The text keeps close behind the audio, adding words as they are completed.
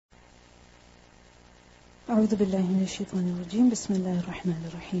أعوذ بالله من الشيطان الرجيم بسم الله الرحمن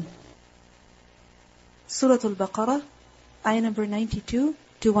الرحيم Surah Al-Baqarah, ayah number 92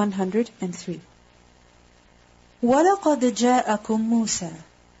 to 103. وَلَقَدْ جَاءَكُمْ مُوسَى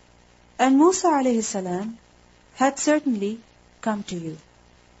And Musa alayhi salam had certainly come to you.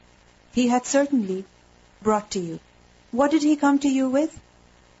 He had certainly brought to you. What did he come to you with?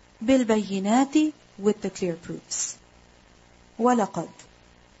 بِالْبَيِّنَاتِ With the clear proofs. وَلَقَدْ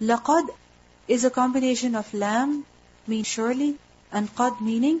Laqad is a combination of lam, mean surely, and qad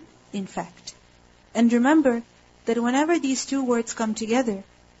meaning in fact. And remember that whenever these two words come together,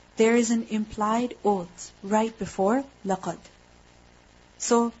 there is an implied oath right before laqad.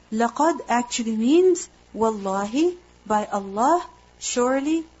 So laqad actually means wallahi, by Allah,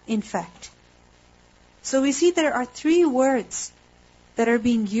 surely, in fact. So we see there are three words that are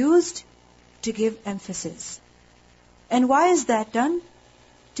being used to give emphasis. And why is that done?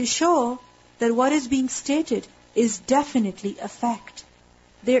 To show that what is being stated is definitely a fact.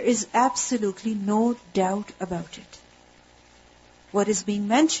 There is absolutely no doubt about it. What is being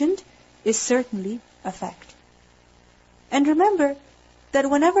mentioned is certainly a fact. And remember that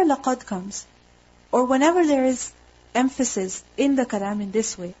whenever laqad comes, or whenever there is emphasis in the kalam in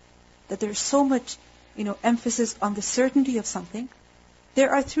this way, that there is so much, emphasis on the certainty of something,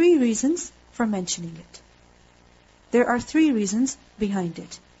 there are three reasons for mentioning it. There are three reasons behind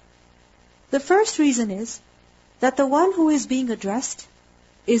it. The first reason is that the one who is being addressed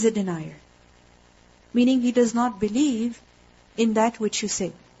is a denier, meaning he does not believe in that which you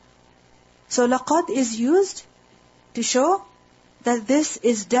say. So laqad is used to show that this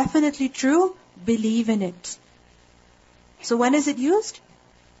is definitely true, believe in it. So when is it used?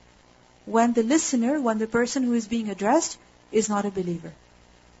 When the listener, when the person who is being addressed is not a believer.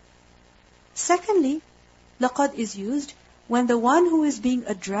 Secondly, laqad is used when the one who is being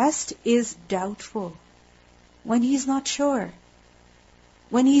addressed is doubtful, when he is not sure,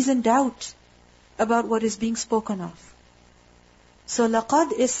 when he is in doubt about what is being spoken of. So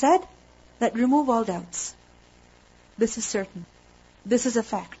laqad is said that remove all doubts. This is certain. This is a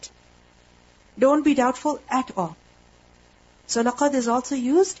fact. Don't be doubtful at all. So laqad is also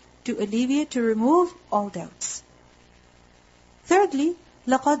used to alleviate, to remove all doubts. Thirdly,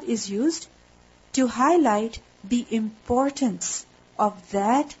 laqad is used to highlight the importance of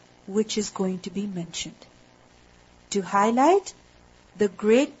that which is going to be mentioned. To highlight the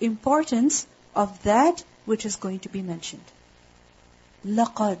great importance of that which is going to be mentioned.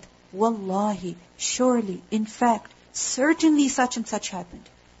 Laqad, wallahi, surely, in fact, certainly such and such happened.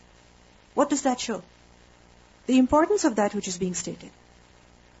 What does that show? The importance of that which is being stated.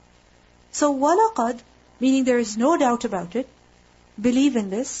 So walaqad, meaning there is no doubt about it, believe in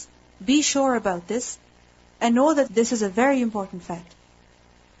this, be sure about this, and know that this is a very important fact.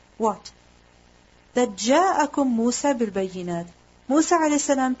 What? That ja'akum Musa bil bayinat. Musa alayhi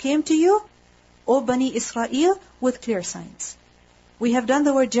salam came to you, O Bani Israel, with clear signs. We have done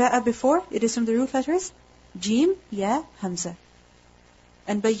the word ja'a before. It is from the root letters Jim, Ya, Hamza.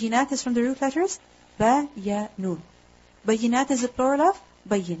 And bayinat is from the root letters Ba, Ya, Nun. Bayinat is a plural of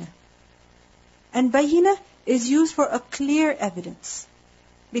bayina. And bayina is used for a clear evidence.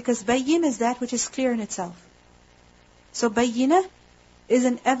 Because bayin is that which is clear in itself. So bayina is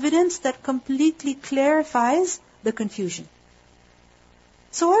an evidence that completely clarifies the confusion.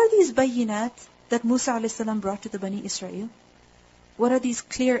 So what are these bayinat that Musa a.s. brought to the Bani Israel? What are these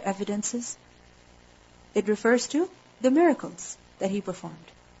clear evidences? It refers to the miracles that he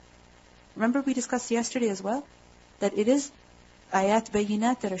performed. Remember we discussed yesterday as well that it is ayat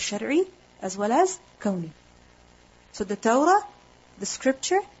bayinat that are shar'i as well as kawni. So the Torah, the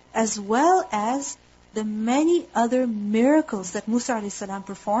scripture, as well as the many other miracles that Musa a.s.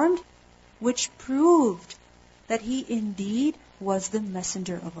 performed, which proved that he indeed was the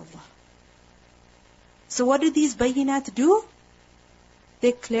messenger of Allah. So what did these bayinat do?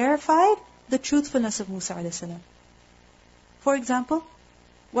 They clarified the truthfulness of Musa a.s. For example,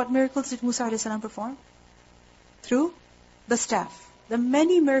 what miracles did Musa a.s. perform? Through the staff. The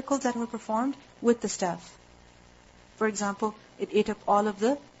many miracles that were performed with the staff. For example, it ate up all of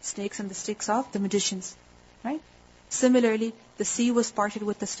the snakes and the sticks of the magicians. Right? Similarly, the sea was parted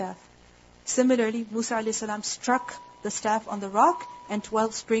with the staff. Similarly, Musa a.s. struck the staff on the rock and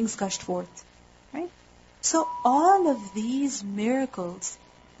 12 springs gushed forth. Right? So all of these miracles,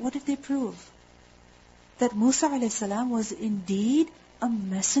 what did they prove? That Musa a.s. was indeed a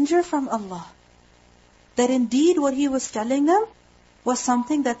messenger from Allah. That indeed what he was telling them was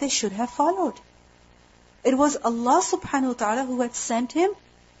something that they should have followed. It was Allah subhanahu wa ta'ala who had sent him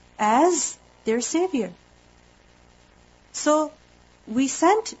as their savior. So We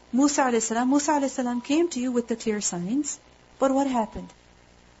sent Musa alayhi salam. Musa alayhi salam came to you with the clear signs. But what happened?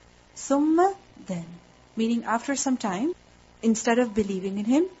 Summa then. Meaning after some time, instead of believing in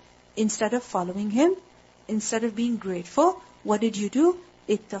him, instead of following him, instead of being grateful, what did you do?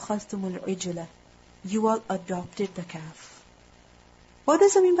 اتَّخَذْتُمُ الْعِجْلَ. You all adopted the calf. What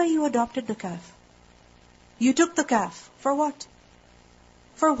does it mean by you adopted the calf? You took the calf. For what?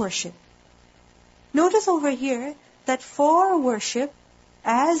 For worship. Notice over here that for worship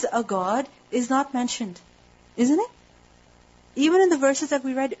as a god is not mentioned. Isn't it? Even in the verses that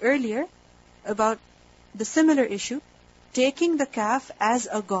we read earlier about the similar issue, taking the calf as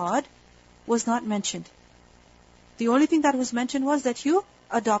a god was not mentioned. The only thing that was mentioned was that you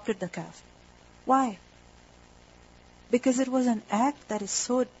adopted the calf. Why? Because it was an act that is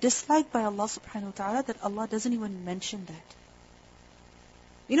so disliked by Allah subhanahu wa ta'ala that Allah doesn't even mention that.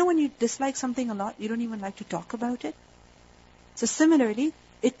 You know when you dislike something a lot, you don't even like to talk about it? So similarly,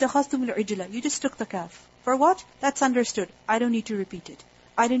 اتَّخَذْتُمُ الْعِجْلَ. You just took the calf. For what? That's understood. I don't need to repeat it.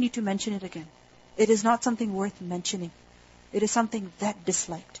 I don't need to mention it again. It is not something worth mentioning. It is something that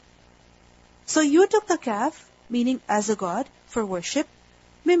disliked. So you took the calf, meaning as a god, for worship,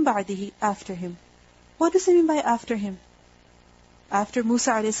 min ba'dihi, after him. What does it mean by after him? After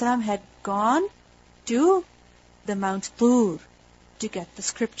Musa alayhi salam had gone to the Mount Tur to get the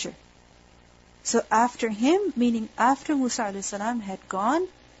scripture. So after him, meaning after Musa alayhi salam had gone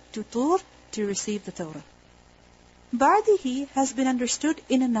to Tur to receive the Torah. Ba'dihi has been understood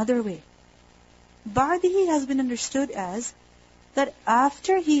in another way. Ba'dihi has been understood as that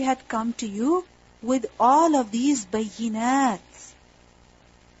after he had come to you with all of these bayyinats.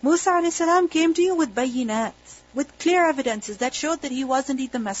 Musa alayhi salam came to you with bayyinats, with clear evidences that showed that he was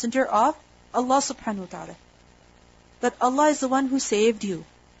indeed the messenger of Allah subhanahu wa ta'ala. That Allah is the one who saved you.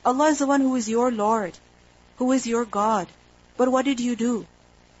 Allah is the one who is your Lord, who is your God. But what did you do?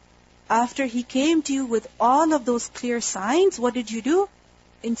 After he came to you with all of those clear signs, what did you do?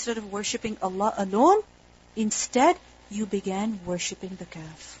 Instead of worshipping Allah alone, instead you began worshipping the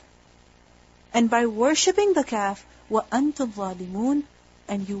calf. And by worshipping the calf, وَأَنْتُمْ ظَالِمُونَ,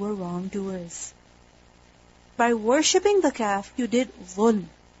 and you were wrongdoers. By worshipping the calf, you did dhulm.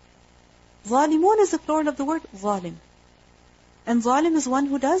 ظَالِمُون is the plural of the word ظَالِم. And ظَالِم is one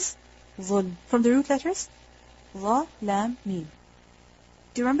who does dhulm. From the root letters, ظَ, lam, mim.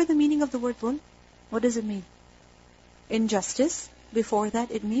 Do you remember the meaning of the word dhulm? What does it mean? Injustice. Before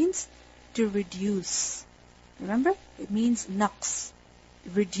that, it means to reduce. Remember? It means naqs.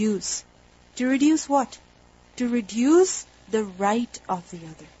 Reduce. To reduce what? To reduce the right of the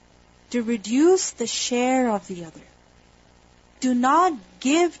other. To reduce the share of the other. Do not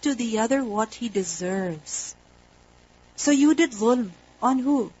give to the other what he deserves. So you did dhulm. On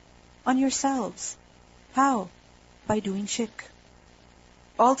who? On yourselves. How? By doing shirk.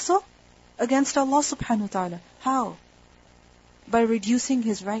 Also, against Allah subhanahu wa ta'ala. How? By reducing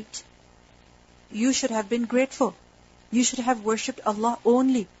his right. You should have been grateful. You should have worshipped Allah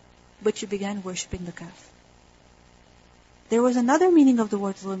only. But you began worshipping the calf. There was another meaning of the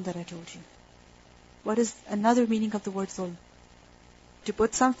word dhulm that I told you. What is another meaning of the word dhulm? To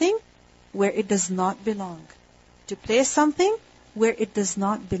put something where it does not belong. To place something where it does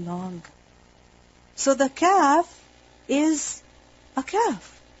not belong. So the calf is a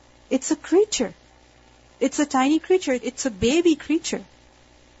calf. It's a creature. It's a tiny creature. It's a baby creature.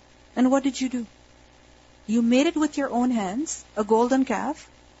 And what did you do? You made it with your own hands, a golden calf,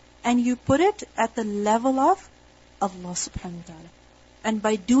 and you put it at the level of Allah subhanahu wa ta'ala. And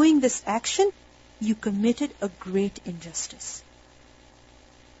by doing this action, you committed a great injustice.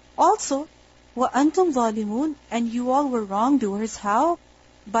 Also, وَأَنْتُمْ ظَالِمُونَ, and you all were wrongdoers. How?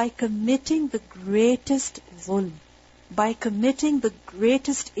 By committing the greatest dhulm. By committing the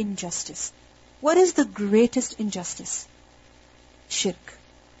greatest injustice. What is the greatest injustice? Shirk.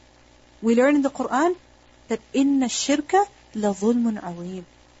 We learn in the Quran that إِنَّ الشِّرْكَ لَظُلْمٌ عَظِيمٌ.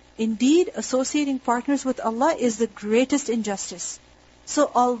 Indeed, associating partners with Allah is the greatest injustice. So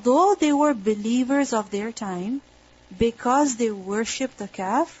although they were believers of their time, because they worshipped the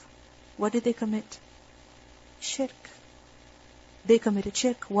calf, what did they commit? Shirk. They committed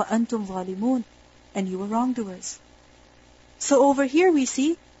shirk. وَأَنْتُمْ ظَالِمُونَ, and you were wrongdoers. So over here we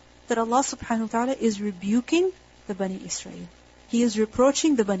see that Allah subhanahu wa ta'ala is rebuking the Bani Israel. He is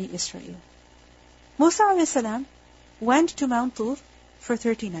reproaching the Bani Israel. Musa alayhi salam went to Mount Tur for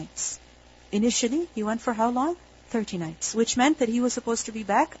 30 nights. Initially, he went for how long? 30 nights, which meant that he was supposed to be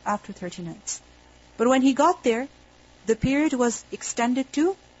back after 30 nights. But when he got there, the period was extended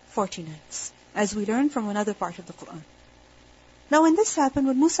to 40 nights, as we learn from another part of the Quran. Now when this happened,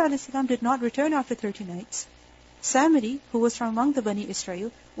 when Musa a.s. did not return after 30 nights, Samiri, who was from among the Bani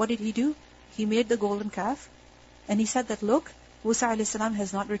Israel, what did he do? He made the golden calf, and he said that, look, Musa a.s.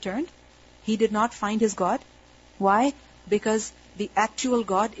 has not returned. He did not find his God. Why? Because the actual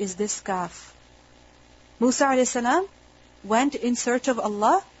God is this calf. Musa a.s. went in search of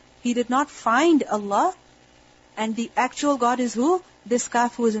Allah. He did not find Allah. And the actual God is who? This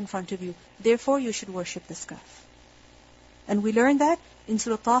calf who is in front of you. Therefore, you should worship this calf. And we learned that in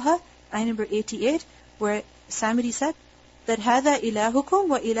Surah Taha, ayah number 88, where Samiri said that هَذَا إِلَهُكُمْ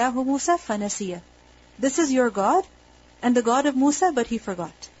وَإِلَهُ مُوسَى فَنَسِيَ. This is your God and the God of Musa, but he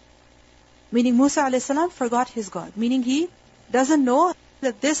forgot. Meaning Musa a.s. forgot his God. Meaning he doesn't know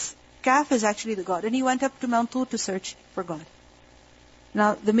that this calf is actually the God. And he went up to Mount Tur to search for God.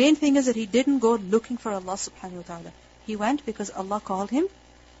 Now, the main thing is that he didn't go looking for Allah subhanahu wa ta'ala. He went because Allah called him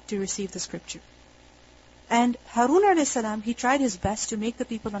to receive the scripture. And Harun a.s., he tried his best to make the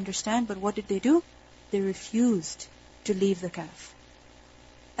people understand, but what did they do? They refused to leave the calf.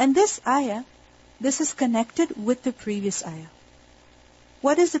 And this ayah, this is connected with the previous ayah.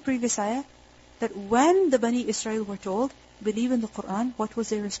 What is the previous ayah? That when the Bani Israel were told, believe in the Quran, what was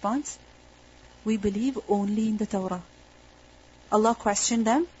their response? We believe only in the Torah. Allah questioned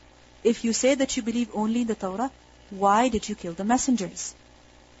them, if you say that you believe only in the Torah, why did you kill the messengers?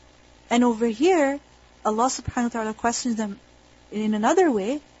 And over here, Allah subhanahu wa ta'ala questions them in another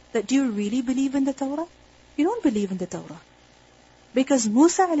way, that do you really believe in the Torah? You don't believe in the Torah. Because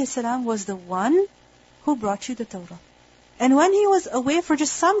Musa a.s. was the one who brought you the Torah. And when he was away for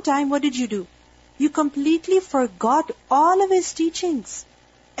just some time, what did you do? You completely forgot all of his teachings.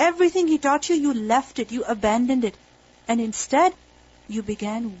 Everything he taught you, you left it, you abandoned it. And instead, you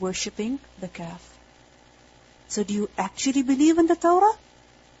began worshipping the calf. So do you actually believe in the Torah?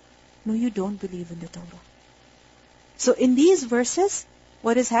 No, you don't believe in the Torah. So in these verses,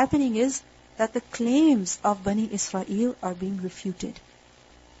 what is happening is that the claims of Bani Israel are being refuted.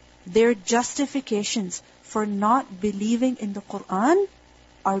 Their justifications for not believing in the Quran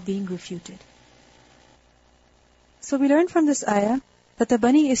are being refuted. So we learn from this ayah that the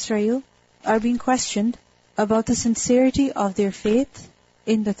Bani Israel are being questioned about the sincerity of their faith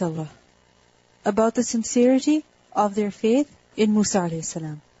in the Torah, about the sincerity of their faith in Musa a.s.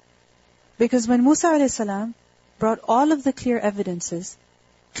 Because when Musa a.s. brought all of the clear evidences,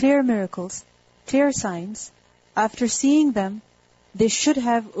 clear miracles, clear signs, after seeing them, they should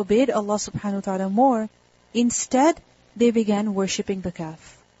have obeyed Allah subhanahu wa ta'ala more. Instead, they began worshipping the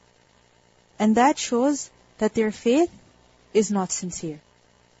calf. And that shows that their faith is not sincere.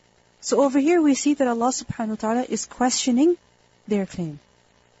 So over here we see that Allah subhanahu wa ta'ala is questioning their claim.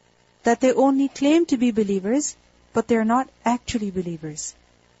 That they only claim to be believers, but they're not actually believers.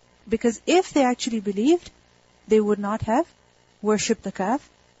 Because if they actually believed, they would not have worshipped the calf.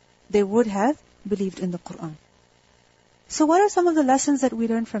 They would have believed in the Quran. So what are some of the lessons that we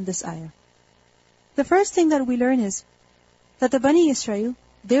learn from this ayah? The first thing that we learn is that the Bani Israel,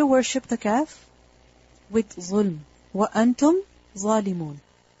 they worship the calf with zulm. وَأَنْتُمْ ظَالِمُونَ.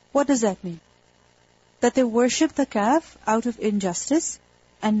 What does that mean? That they worship the calf out of injustice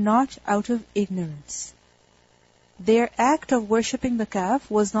and not out of ignorance. Their act of worshipping the calf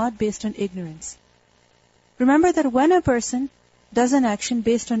was not based on ignorance. Remember that when a person does an action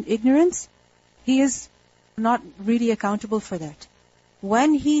based on ignorance, he is not really accountable for that.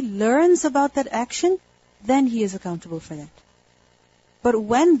 When he learns about that action, then he is accountable for that. But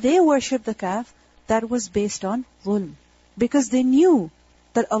when they worship the calf, that was based on zulm. Because they knew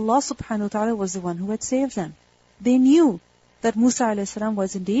that Allah subhanahu wa ta'ala was the one who had saved them. They knew that Musa a.s.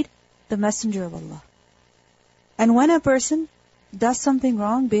 was indeed the messenger of Allah. And when a person does something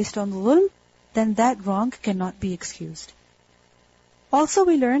wrong based on zulm, then that wrong cannot be excused. Also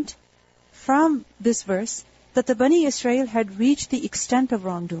we learned from this verse that the Bani Israel had reached the extent of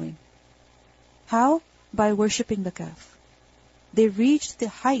wrongdoing. How? By worshipping the calf. They reached the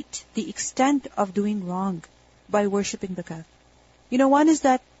height, the extent of doing wrong by worshipping the calf. One is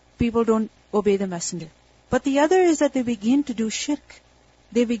that people don't obey the messenger. But the other is that they begin to do shirk.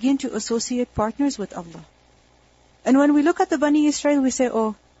 They begin to associate partners with Allah. And when we look at the Bani Israel, we say,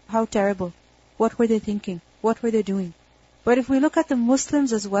 oh, how terrible. What were they thinking? What were they doing? But if we look at the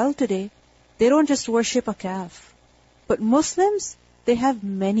Muslims as well today, they don't just worship a calf. But Muslims, they have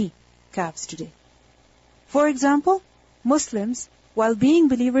many calves today. For example, Muslims, while being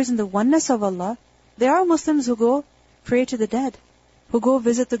believers in the oneness of Allah, there are Muslims who go pray to the dead, who go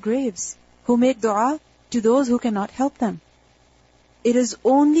visit the graves, who make dua to those who cannot help them. It is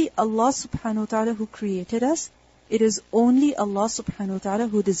only Allah subhanahu wa ta'ala who created us. It is only Allah subhanahu wa ta'ala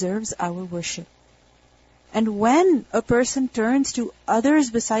who deserves our worship. And when a person turns to others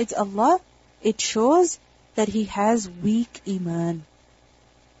besides Allah, it shows that he has weak iman.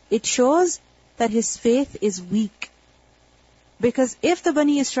 It shows that his faith is weak. Because if the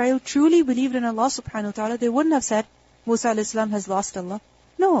Bani Israel truly believed in Allah subhanahu wa ta'ala, they wouldn't have said, Musa alayhi salam has lost Allah.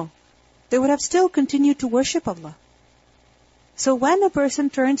 No. They would have still continued to worship Allah. So when a person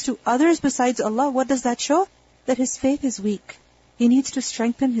turns to others besides Allah, what does that show? That his faith is weak. He needs to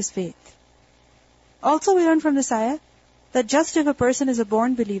strengthen his faith. Also we learn from this ayah that just if a person is a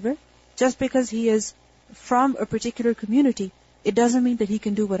born believer, just because he is from a particular community, it doesn't mean that he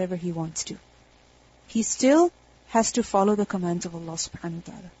can do whatever he wants to. He still has to follow the commands of Allah subhanahu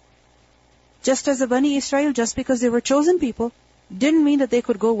wa ta'ala. Just as the Bani Israel, just because they were chosen people, didn't mean that they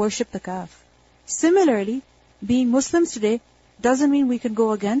could go worship the calf. Similarly, being Muslims today doesn't mean we can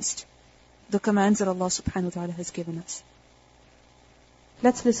go against the commands that Allah subhanahu wa ta'ala has given us.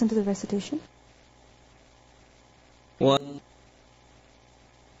 Let's listen to the recitation. Then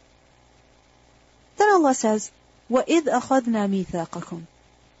Allah says, وَإِذْ أَخَذْنَا مِيثَاقَكُمْ.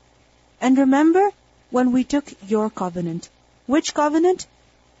 And remember when we took your covenant. Which covenant?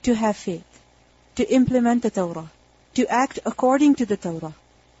 To have faith, to implement the Torah, to act according to the Torah.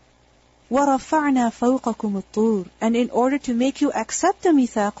 وَرَفَعْنَا فَوْقَكُمُ الطُّورِ. And in order to make you accept the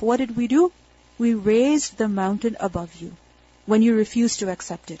mithaq, what did we do? We raised the mountain above you when you refused to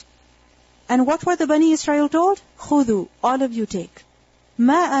accept it. And what were the Bani Israel told? خُذُوا, all of you take.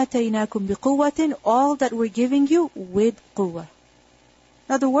 مَا آتَيْنَاكُمْ بِقُوَّةٍ, all that we're giving you with quwwah.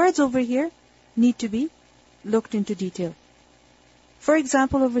 Now the words over here need to be looked into detail. For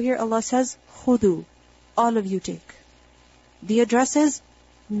example, over here Allah says, خُذُوا, all of you take. The address is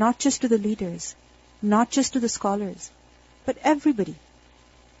not just to the leaders, not just to the scholars, but everybody.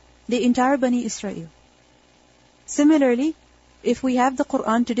 The entire Bani Israel. Similarly, if we have the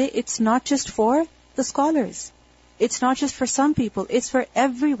Quran today, it's not just for the scholars. It's not just for some people, it's for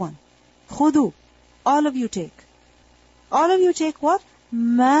everyone. خُذُوا, all of you take. All of you take what?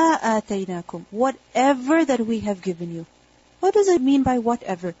 مَا آتَيْنَاكُمْ, whatever that we have given you. What does it mean by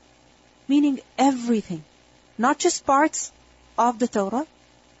whatever? Meaning everything. Not just parts of the Torah,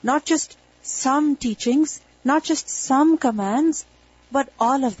 not just some teachings, not just some commands, but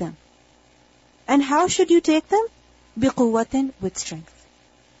all of them. And how should you take them? بِقُوَّةٍ, with strength.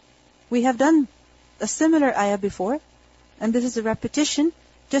 We have done a similar ayah before, and this is a repetition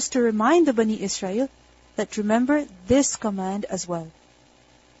just to remind the Bani Israel that remember this command as well.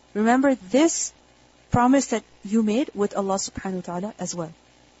 Remember this promise that you made with Allah subhanahu wa ta'ala as well.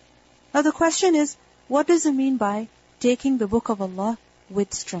 Now the question is, what does it mean by taking the book of Allah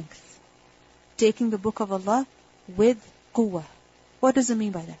with strength? Taking the book of Allah with quwwah. What does it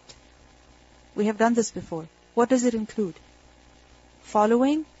mean by that? We have done this before. What does it include?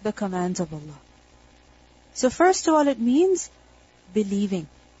 Following the commands of Allah. So first of all, it means believing.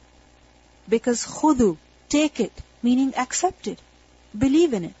 Because khudu, take it, meaning accept it.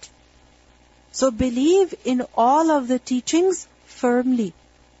 Believe in it. So believe in all of the teachings firmly,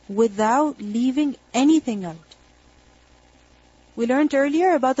 without leaving anything out. We learned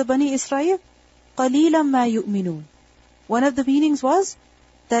earlier about the Bani Israel, قَلِيلًا مَا يُؤْمِنُونَ. One of the meanings was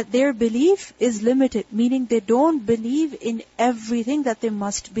that their belief is limited, meaning they don't believe in everything that they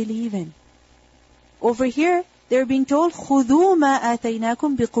must believe in. Over here, they're being told, خُذُوا مَا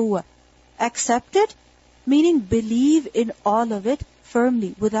آتَيْنَاكُمْ بِقُوَّةٍ. Accept it, meaning believe in all of it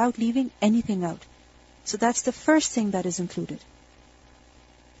firmly, without leaving anything out. So that's the first thing that is included.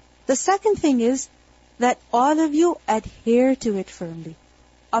 The second thing is that all of you adhere to it firmly.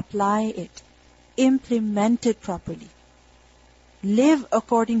 Apply it. Implement it properly. Live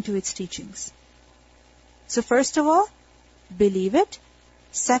according to its teachings. So first of all, believe it.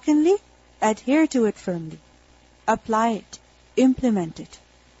 Secondly, adhere to it firmly. Apply it. Implement it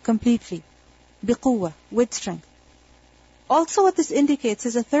completely. Biquwwa, with strength. Also what this indicates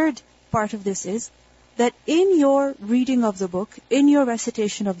is a third part of this is that in your reading of the book, in your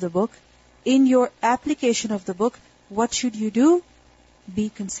recitation of the book, in your application of the book, what should you do? Be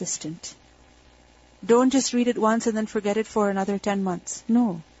consistent. Don't just read it once and then forget it for another 10 months.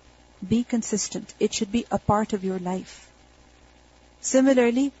 No. Be consistent. It should be a part of your life.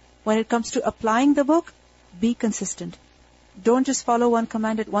 Similarly, when it comes to applying the book, be consistent. Don't just follow one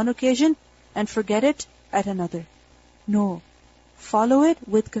command at one occasion and forget it at another. No. Follow it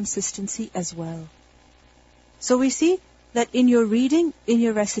with consistency as well. So we see that in your reading, in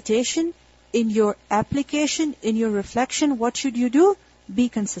your recitation, in your application, in your reflection, what should you do? Be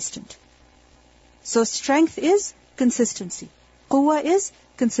consistent. So strength is consistency. Quwwah is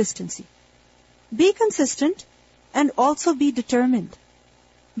consistency. Be consistent and also be determined.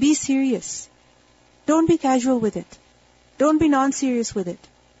 Be serious. Don't be casual with it. Don't be non-serious with it.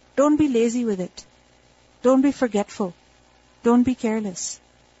 Don't be lazy with it. Don't be forgetful. Don't be careless.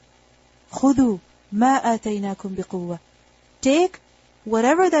 خُذُوا مَا آتَيْنَاكُمْ بِقُوَّةٍ. Take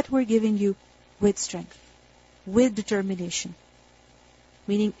whatever that we're giving you with strength, with determination.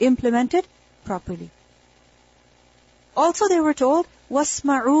 Meaning implement it properly. Also they were told,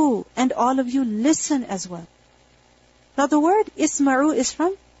 وَاسْمَعُوا, and all of you listen as well. Now the word isma'u is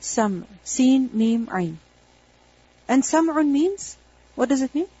from sam, sin, mim, ayn. And sam'un means, what does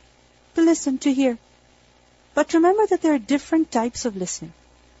it mean? To listen, to hear. But remember that there are different types of listening.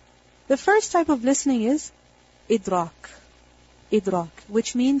 The first type of listening is idrak,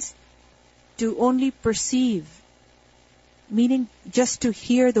 which means to only perceive, meaning just to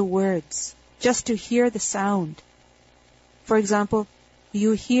hear the words, just to hear the sound. For example,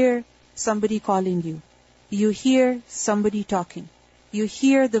 you hear somebody calling you. You hear somebody talking. You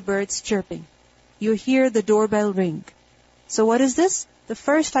hear the birds chirping. You hear the doorbell ring. So what is this? The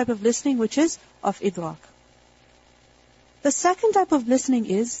first type of listening, which is of idrak. The second type of listening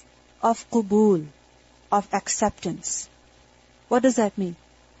is of qubul, of acceptance. What does that mean?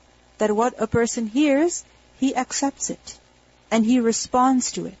 That what a person hears, he accepts it. And he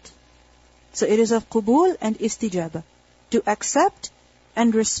responds to it. So it is of qubul and istijaba. To accept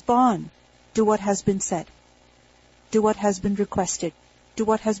and respond to what has been said, to what has been requested, to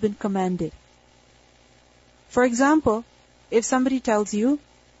what has been commanded. For example, if somebody tells you,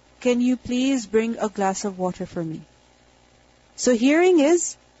 can you please bring a glass of water for me? So hearing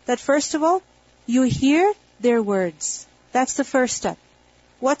is that first of all, you hear their words. That's the first step.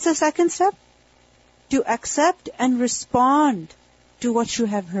 What's the second step? To accept and respond to what you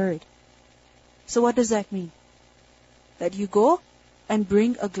have heard. So what does that mean? That you go and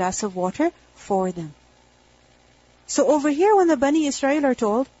bring a glass of water for them. So over here, when the Bani Israel are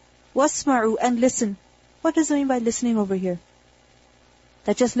told, wasma'u, and listen. What does it mean by listening over here?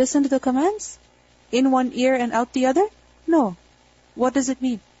 That just listen to the commands? In one ear and out the other? No. What does it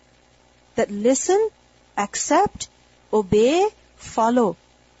mean? That listen, accept, obey, follow.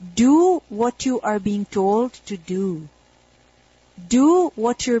 Do what you are being told to do. Do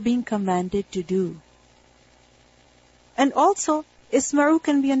what you're being commanded to do. And also, isma'u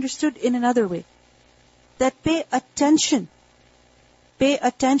can be understood in another way. That pay attention. Pay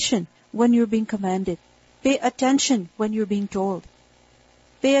attention when you're being commanded. Pay attention when you're being told.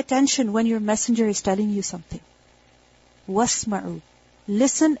 Pay attention when your messenger is telling you something. Wasma'u.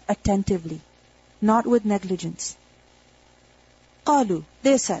 Listen attentively, not with negligence. Qalu,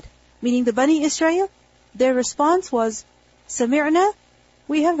 they said, meaning the Bani Israel, their response was, Sami'na,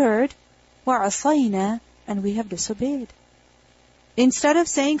 we have heard, wa asayna, and we have disobeyed. Instead of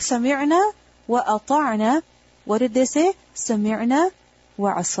saying Sami'na wa ata'na, what did they say? Sami'na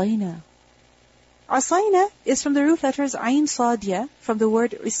wa asayna. Asayna is from the root letters Ayn Sadya, from the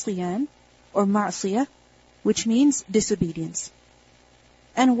word isyan or ma'siyah, which means disobedience.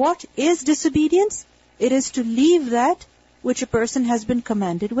 And what is disobedience? It is to leave that which a person has been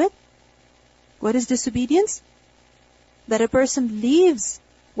commanded with. What is disobedience? That a person leaves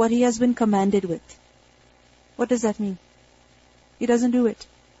what he has been commanded with. What does that mean? He doesn't do it.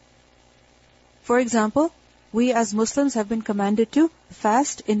 For example, we as Muslims have been commanded to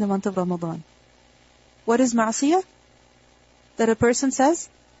fast in the month of Ramadan. What is ma'siyah? That a person says,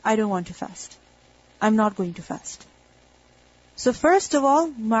 I don't want to fast. I'm not going to fast. So first of all,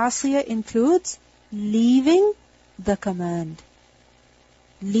 ma'siyah includes leaving the command.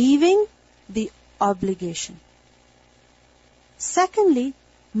 Leaving the obligation. Secondly,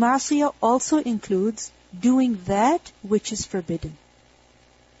 ma'siyah also includes doing that which is forbidden.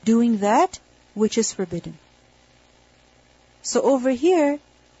 Doing that which is forbidden. So over here,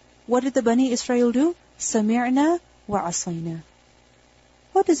 what did the Bani Israel do? Sami'na wa asayna.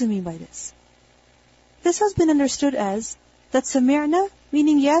 What does it mean by this? This has been understood as that sami'na,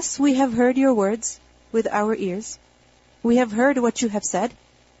 meaning yes, we have heard your words with our ears. We have heard what you have said,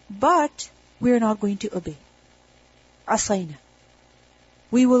 but we are not going to obey. Asayna.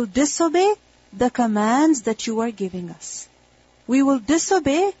 We will disobey the commands that you are giving us. We will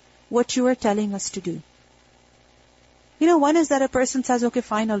disobey what you are telling us to do. You know, one is that a person says, okay,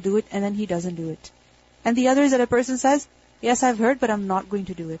 fine, I'll do it, and then he doesn't do it. And the other is that a person says, yes, I've heard, but I'm not going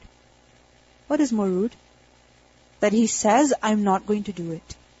to do it. What is more rude? That he says, I'm not going to do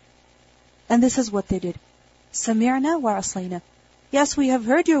it. And this is what they did. Sami'na wa asayna. Yes, we have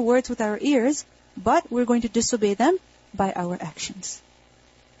heard your words with our ears, but we're going to disobey them by our actions.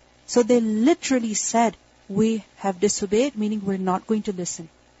 So they literally said, we have disobeyed, meaning we're not going to listen.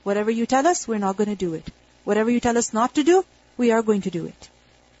 Whatever you tell us, we're not going to do it. Whatever you tell us not to do, we are going to do it.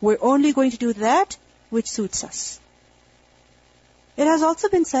 We're only going to do that which suits us. It has also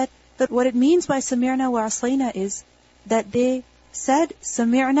been said That what it means by sami'na wa asayna is that they said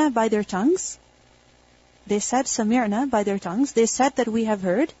sami'na by their tongues. They said sami'na by their tongues. They said that we have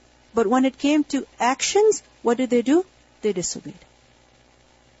heard. But when it came to actions, what did they do? They disobeyed.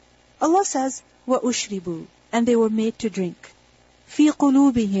 Allah says, وَأُشْرِبُوا, and they were made to drink. فِي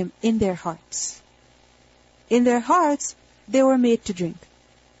قُلُوبِهِمْ, in their hearts. In their hearts, they were made to drink.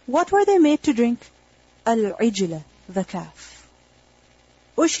 What were they made to drink? Al-ijla, the calf.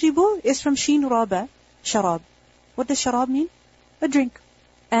 Ushribu is from Sheen Raba, sharab. What does sharab mean? A drink.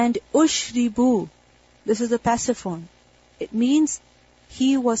 And ushribu, this is the passive form. It means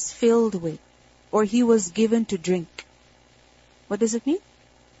he was filled with, or he was given to drink. What does it mean?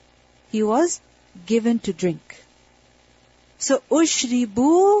 He was given to drink. So,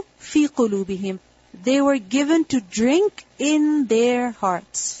 ushribu fi qulubihim. They were given to drink in their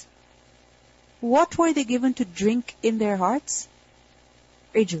hearts. What were they given to drink in their hearts?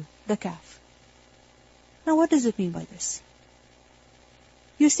 Ijl, the calf. Now, what does it mean by this?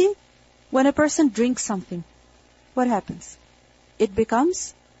 You see, when a person drinks something, what happens? It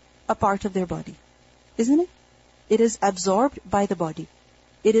becomes a part of their body, isn't it? It is absorbed by the body.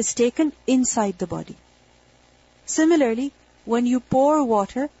 It is taken inside the body. Similarly, when you pour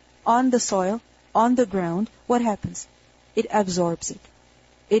water on the soil, on the ground, what happens? It absorbs it.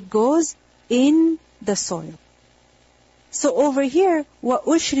 It goes in the soil. So over here,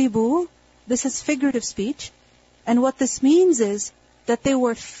 وَأُشْرِبُوا, this is figurative speech. And what this means is that they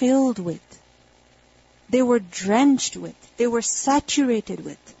were filled with. They were drenched with. They were saturated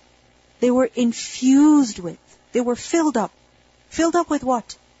with. They were infused with. They were filled up. Filled up with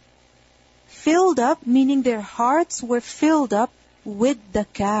what? Filled up, meaning their hearts were filled up with the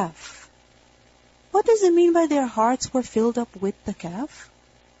calf. What does it mean by their hearts were filled up with the calf?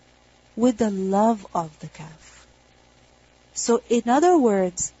 With the love of the calf. So in other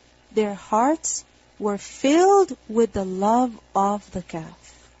words, their hearts were filled with the love of the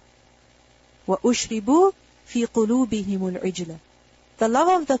calf. وَأُشْرِبُوا فِي قُلُوبِهِمُ الْعِجْلَ. The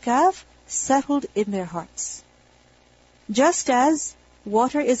love of the calf settled in their hearts. Just as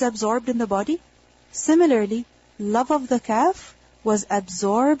water is absorbed in the body, similarly, love of the calf was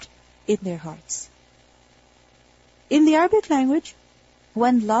absorbed in their hearts. In the Arabic language,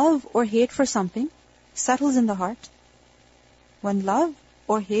 when love or hate for something settles in the heart, when love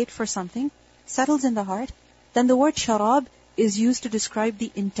or hate for something settles in the heart, then the word sharab is used to describe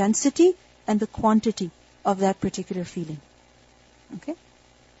the intensity and the quantity of that particular feeling. Okay?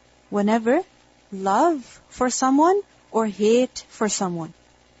 Whenever love for someone or hate for someone,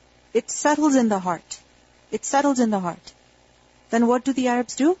 it settles in the heart. It settles in the heart. Then what do the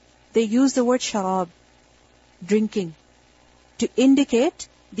Arabs do? They use the word sharab, drinking, to indicate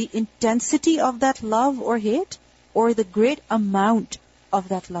the intensity of that love or hate, or the great amount of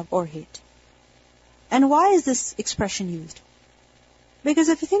that love or hate. And why is this expression used? Because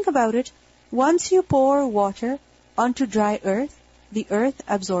if you think about it, once you pour water onto dry earth, the earth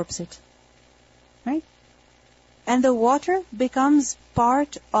absorbs it. Right? And the water becomes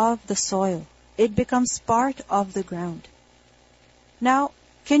part of the soil. It becomes part of the ground. Now,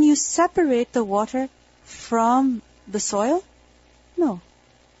 can you separate the water from the soil? No.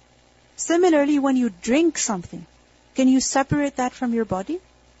 Similarly, when you drink something, can you separate that from your body?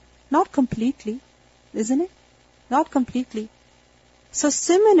 Not completely, isn't it? Not completely. So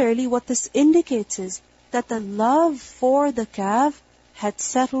similarly, what this indicates is that the love for the calf had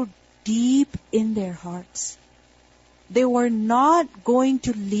settled deep in their hearts. They were not going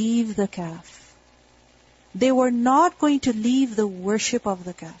to leave the calf. They were not going to leave the worship of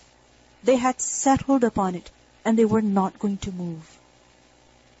the calf. They had settled upon it, and they were not going to move.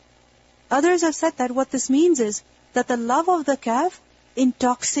 Others have said that what this means is that the love of the calf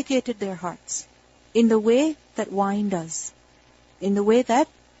intoxicated their hearts in the way that wine does. In the way that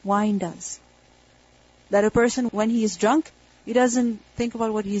wine does. That a person, when he is drunk, he doesn't think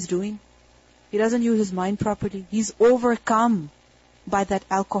about what he's doing. He doesn't use his mind properly. He's overcome by that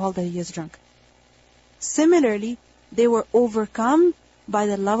alcohol that he has drunk. Similarly, they were overcome by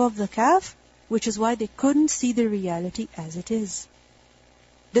the love of the calf, which is why they couldn't see the reality as it is.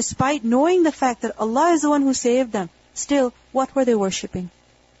 Despite knowing the fact that Allah is the one who saved them, still, what were they worshipping?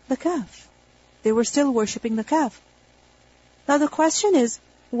 The calf. They were still worshipping the calf. Now the question is,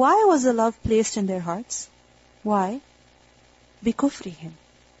 why was the love placed in their hearts? Why? بِكُفْرِهِمْ.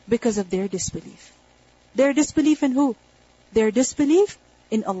 Because of their disbelief. Their disbelief in who? Their disbelief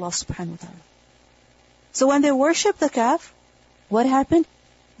in Allah subhanahu wa ta'ala. So when they worshipped the calf, what happened?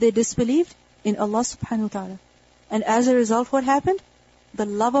 They disbelieved in Allah subhanahu wa ta'ala. And as a result, what happened? The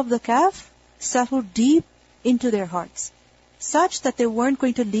love of the calf settled deep into their hearts. such that they weren't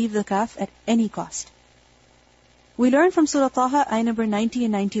going to leave the Kahf at any cost. We learn from Surah Taha, ayah number 90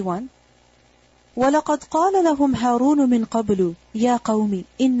 and 91, وَلَقَدْ قَالَ لَهُمْ هَارُونُ مِنْ قَبْلُ يَا قَوْمِ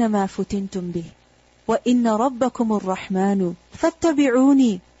إِنَّمَا فُتِنْتُمْ بِهِ وَإِنَّ رَبَّكُمُ الرَّحْمَنُ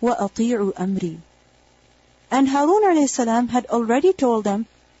فَاتَّبِعُونِي وَأَطِيعُوا أَمْرِي. And Harun a.s. had already told them,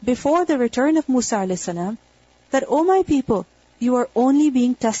 before the return of Musa a.s., that, O my people, you are only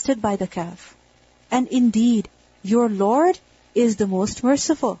being tested by the Kahf. And indeed, your Lord is the most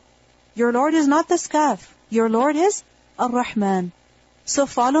merciful. Your Lord is not this Kahf. Your Lord is Ar-Rahman. So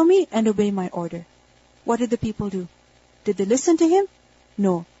follow me and obey my order. What did the people do? Did they listen to him?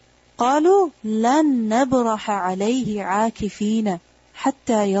 No. قالوا لن نبرح عليه عاكفين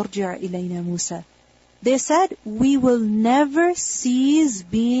حتى يرجع إلينا موسى. They said, we will never cease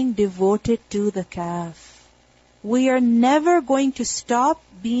being devoted to the Kahf. We are never going to stop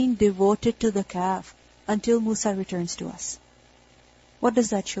being devoted to the Kahf until Musa returns to us. What does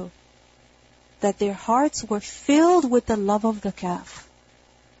that show? That their hearts were filled with the love of the Kahf.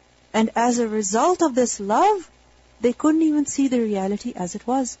 And as a result of this love, they couldn't even see the reality as it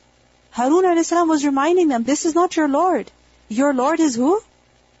was. Harun a.s. was reminding them, this is not your Lord. Your Lord is who?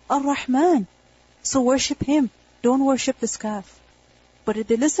 Ar-Rahman. So worship Him. Don't worship this Kahf. But did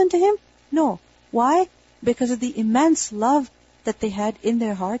they listen to Him? No. Why? Because of the immense love that they had in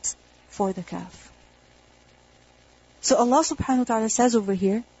their hearts for the Kahf. So Allah subhanahu wa ta'ala says over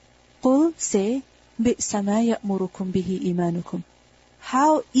here, قُلْ say, بِئْسَ مَا يَأْمُرُكُمْ بِهِ إِيمَانُكُمْ.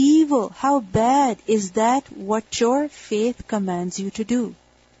 How evil, how bad is that what your faith commands you to do?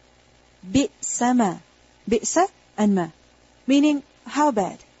 بِئْسَ مَا. بِئْسَ and ma. Meaning, how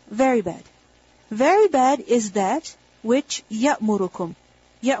bad? Very bad. Very bad is that which يَأْمُرُكُمْ.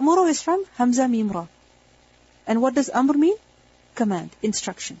 يَأْمُرُ is from Hamza Mim Ra. And what does amr mean? Command,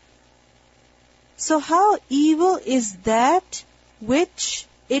 instruction. So how evil is that which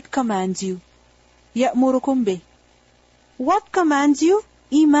it commands you? يَأْمُرُكُمْ بِهِ. What commands you?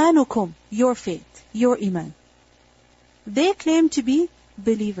 إِيمَانُكُمْ. Your faith, your iman. They claim to be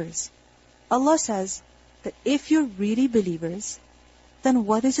believers. Allah says that if you're really believers, then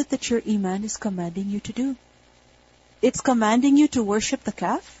what is it that your iman is commanding you to do? It's commanding you to worship the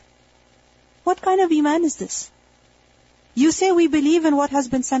Kahf? What kind of iman is this? You say we believe in what has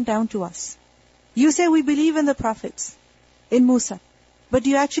been sent down to us. You say we believe in the prophets, in Musa. But do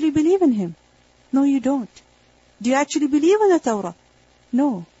you actually believe in him? No, you don't. Do you actually believe in the Torah?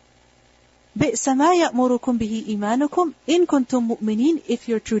 No. بِئْسَ مَا يَأْمُرُكُمْ بِهِ إِيمَانُكُمْ إِن كُنْتُم مُؤْمِنِينَ. If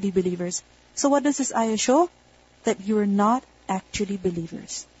you're truly believers. So what does this ayah show? That you are not actually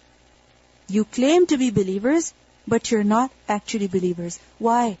believers. You claim to be believers, but you're not actually believers.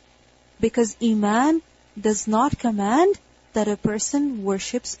 Why? Because iman does not command that a person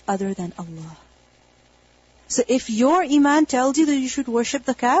worships other than Allah. So if your iman tells you that you should worship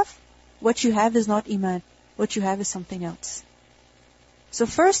the Kahf, what you have is not iman. What you have is something else. So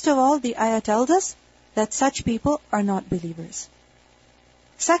first of all, the ayah tells us that such people are not believers.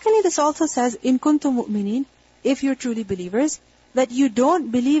 Secondly, this also says, in kuntum mu'minin, if you're truly believers, that you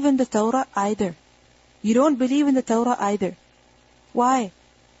don't believe in the Torah either. You don't believe in the Torah either. Why?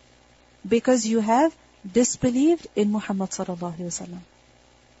 Because you have disbelieved in Muhammad sallallahu alaihi wasallam.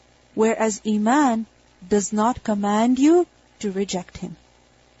 Whereas iman does not command you to reject him.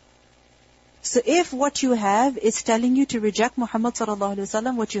 So if what you have is telling you to reject Muhammad sallallahu alaihi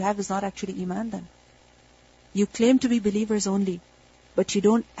wasallam, what you have is not actually iman then. You claim to be believers only, but you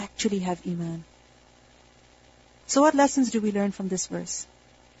don't actually have iman. So what lessons do we learn from this verse?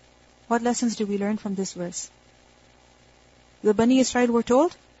 What lessons do we learn from this verse? The Bani Israel were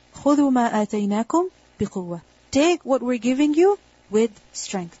told, خُذُوا مَا آتَيْنَاكُمْ بِقُوَّةٍ. Take what we're giving you with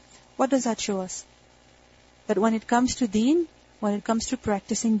strength. What does that show us? That when it comes to deen, when it comes to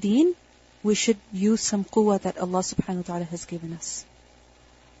practicing deen, we should use some quwwah that Allah subhanahu wa ta'ala has given us.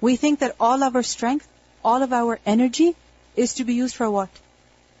 We think that all of our strength, all of our energy is to be used for what?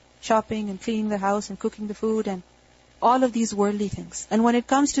 Shopping and cleaning the house and cooking the food and all of these worldly things. And when it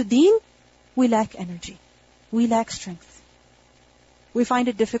comes to deen, we lack energy. We lack strength. We find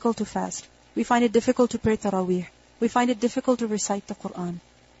it difficult to fast. We find it difficult to pray Taraweeh. We find it difficult to recite the Quran.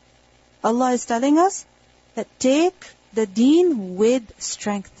 Allah is telling us that take the deen with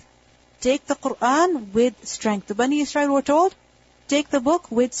strength. Take the Quran with strength. The Bani Israel were told, take the book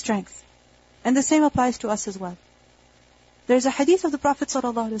with strength. And the same applies to us as well. There's a hadith of the Prophet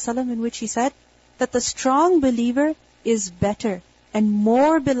ﷺ in which he said that the strong believer is better and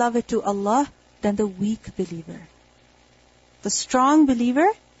more beloved to Allah than the weak believer. The strong believer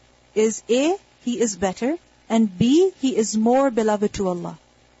is A, he is better, and B, he is more beloved to Allah.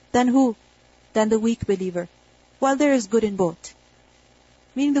 Than who? Than the weak believer. while there is good in both.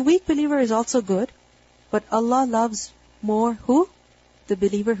 Meaning the weak believer is also good, but Allah loves more who? The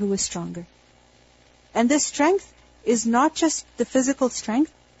believer who is stronger. And this strength is not just the physical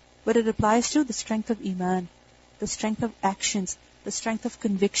strength, but it applies to the strength of Iman, the strength of actions, the strength of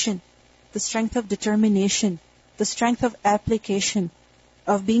conviction, the strength of determination, the strength of application,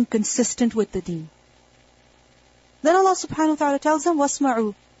 of being consistent with the deen. Then Allah subhanahu wa ta'ala tells them,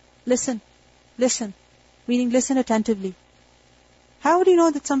 وَاسْمَعُوا, listen, listen, meaning listen attentively. How do you know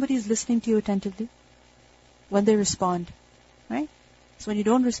that somebody is listening to you attentively? When they respond, right? So when you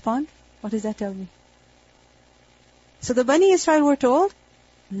don't respond, what does that tell me? So the Bani Israel were told,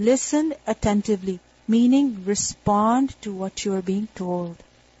 listen attentively, meaning respond to what you are being told.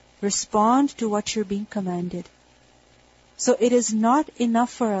 Respond to what you're being commanded. So it is not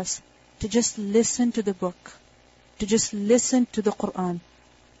enough for us to just listen to the book, to just listen to the Quran,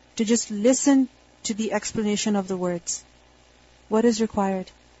 to just listen to the explanation of the words. What is required?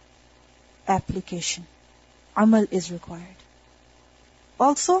 Application. Amal is required.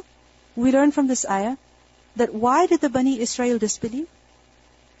 Also, we learn from this ayah that why did the Bani Israel disbelieve?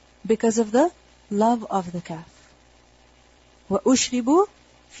 Because of the love of the calf. وَأُشْرِبُوا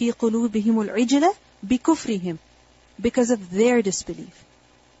فِي قُلُوبِهِمُ الْعِجْلَ بِكُفْرِهِمْ, because of their disbelief.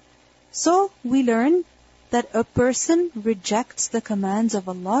 So, we learn that a person rejects the commands of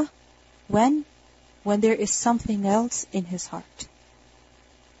Allah when there is something else in his heart.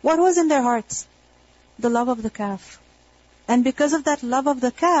 What was in their hearts? The love of the calf. And because of that love of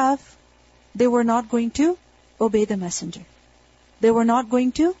the calf, they were not going to obey the messenger. They were not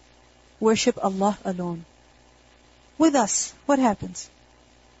going to worship Allah alone. With us, what happens?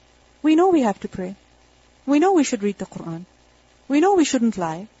 We know we have to pray. We know we should read the Quran. We know we shouldn't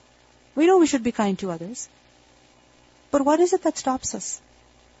lie. We know we should be kind to others. But what is it that stops us?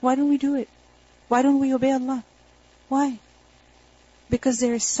 Why don't we do it? Why don't we obey Allah? Why? Because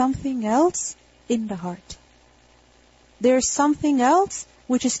there is something else in the heart. There is something else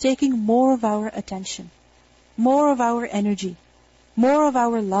which is taking more of our attention, more of our energy, more of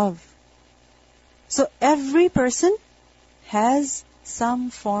our love. So every person has some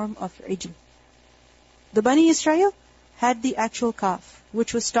form of ijl. The Bani Israel had the actual calf,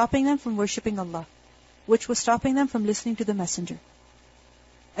 which was stopping them from worshipping Allah, which was stopping them from listening to the messenger.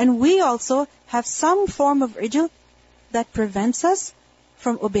 And we also have some form of ijl that prevents us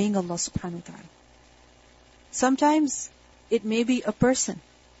from obeying Allah subhanahu wa ta'ala. Sometimes it may be a person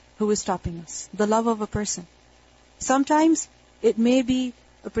who is stopping us, the love of a person. Sometimes it may be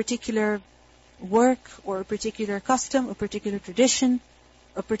a particular work or a particular custom, a particular tradition,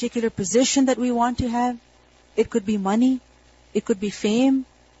 a particular position that we want to have. It could be money, it could be fame,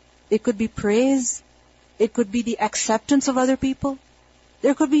 it could be praise, it could be the acceptance of other people.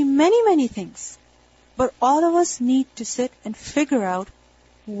 There could be many, many things. But all of us need to sit and figure out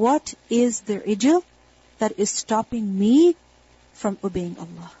what is the ijl that is stopping me from obeying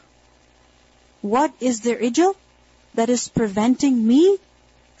Allah. What is the ijl that is preventing me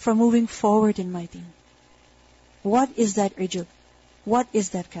from moving forward in my deen? What is that ijl? What is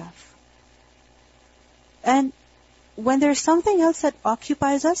that calf? And when there's something else that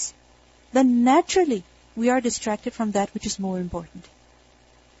occupies us, then naturally we are distracted from that which is more important.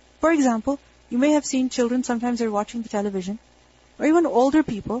 For example, you may have seen children, sometimes they're watching the television, or even older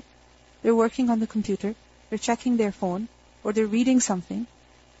people, they're working on the computer, they're checking their phone, or they're reading something,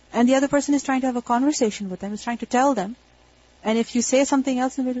 and the other person is trying to have a conversation with them, is trying to tell them, and if you say something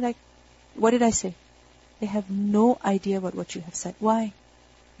else, they'll be like, what did I say? They have no idea about what you have said. Why?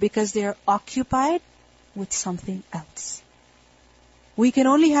 Because they are occupied with something else. We can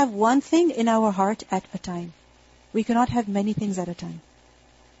only have one thing in our heart at a time. We cannot have many things at a time.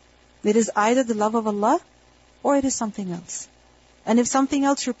 It is either the love of Allah or it is something else. And if something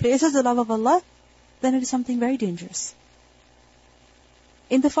else replaces the love of Allah, then it is something very dangerous.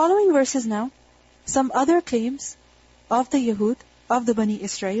 In the following verses now, some other claims of the Yahud, of the Bani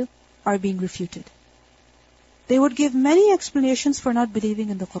Israel, are being refuted. They would give many explanations for not believing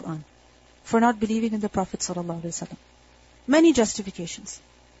in the Quran, for not believing in the Prophet ﷺ. Many justifications.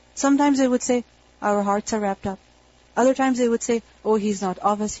 Sometimes they would say, our hearts are wrapped up. Other times they would say, oh, he's not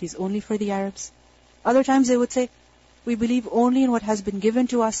of us, he's only for the Arabs. Other times they would say, we believe only in what has been given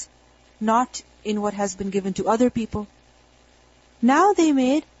to us, not in what has been given to other people. Now they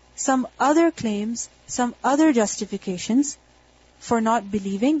made some other claims, some other justifications for not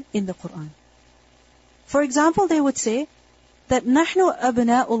believing in the Quran. For example, they would say that نَحْنُ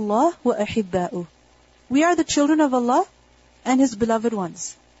أَبْنَاءُ اللَّهِ وَأَحِبَّاؤُهُ. We are the children of Allah and His beloved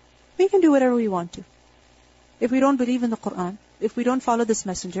ones. We can do whatever we want to. If we don't believe in the Quran, if we don't follow this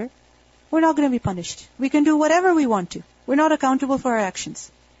messenger, we're not going to be punished. We can do whatever we want to. We're not accountable for our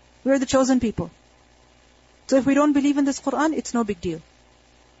actions. We're the chosen people. So if we don't believe in this Quran, it's no big deal.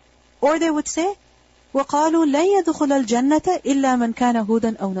 Or they would say, وَقَالُوا لَن يَدْخُلَ الْجَنَّةَ إِلَّا مَنْ كَانَ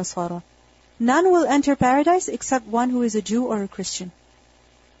هُودًا أَوْ نَصَارًا. None will enter paradise except one who is a Jew or a Christian.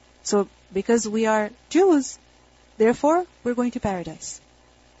 So because we are Jews, therefore we're going to paradise.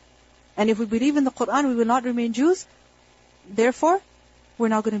 And if we believe in the Quran, we will not remain Jews. Therefore, we're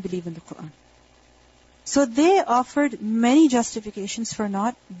not going to believe in the Quran. So they offered many justifications for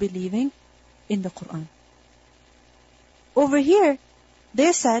not believing in the Quran. Over here,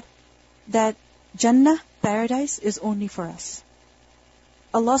 they said that Jannah, paradise, is only for us.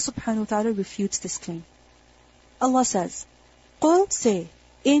 Allah subhanahu wa ta'ala refutes this claim. Allah says, قُلْ say,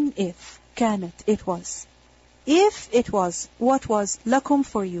 in if, كانت, it was. If it was, what was? لَكُمْ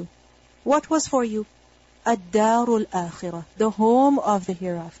for you. What was for you? الدَّارُ الْآخِرَةِ, the home of the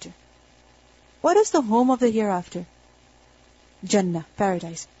hereafter. What is the home of the hereafter? Jannah,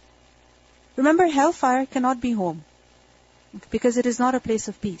 paradise. Remember, hellfire cannot be home, because it is not a place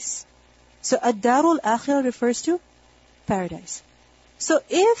of peace. So, الدَّارُ الْآخِرَةِ refers to paradise. So,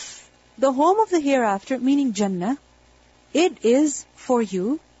 if the home of the hereafter, meaning Jannah, it is for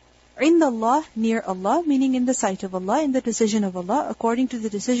you, in Allah, near Allah, meaning in the sight of Allah, in the decision of Allah, according to the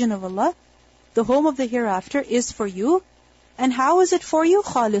decision of Allah, the home of the hereafter is for you. And how is it for you?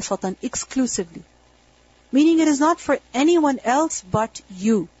 خَالِصَةً, exclusively. Meaning it is not for anyone else but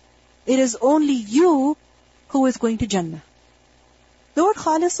you. It is only you who is going to Jannah. The word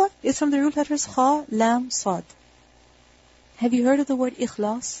خالصة is from the root letters Kha, Lam, Sad. Have you heard of the word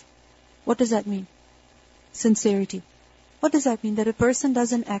ikhlas? What does that mean? Sincerity. What does that mean? That a person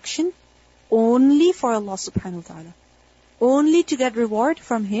does an action only for Allah subhanahu wa ta'ala. Only to get reward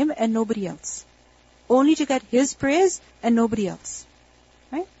from Him and nobody else. Only to get His praise and nobody else.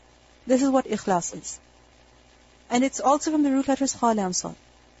 Right? This is what ikhlas is. And it's also from the root letters Kha, Lam, Sad.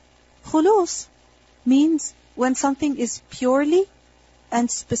 Khulus means when something is purely and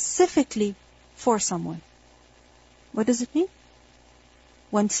specifically for someone. What does it mean?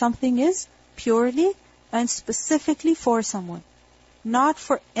 When something is purely and specifically for someone, not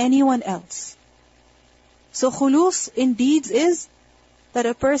for anyone else. So khulus in deeds is that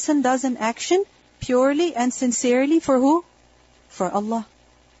a person does an action purely and sincerely for who? For Allah,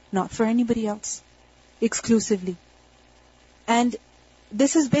 not for anybody else, exclusively. And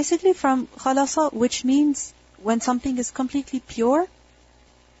this is basically from khalasa, which means when something is completely pure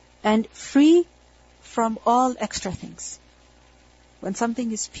and free from all extra things. When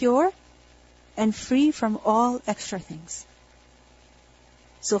something is pure and free from all extra things.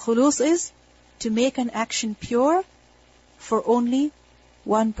 So khulus is to make an action pure for only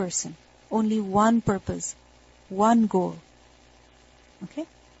one person, only one purpose, one goal. Okay?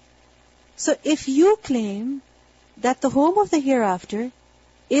 So if you claim that the home of the hereafter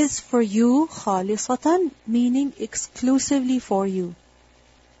is for you khalisatan, meaning exclusively for you,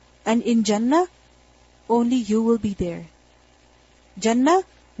 and in Jannah, only you will be there. Jannah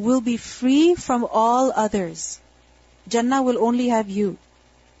will be free from all others. Jannah will only have you.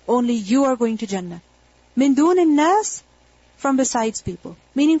 Only you are going to Jannah. Min dunin nas, from besides people.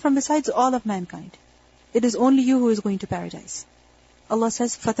 Meaning from besides all of mankind. It is only you who is going to paradise. Allah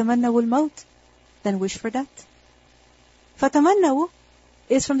says, فَتَمَنَّوُ الْمَوْتِ, then wish for death. فَتَمَنَّوُ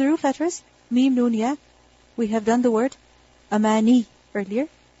is from the root letters, Mim, Nun, Ya. We have done the word amani earlier.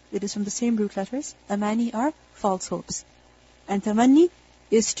 It is from the same root letters. Amani are false hopes. And tamanni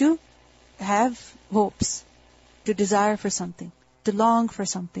is to have hopes, to desire for something, to long for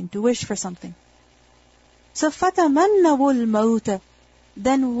something, to wish for something. So فَتَمَنَّوُ الْمَوْتَ,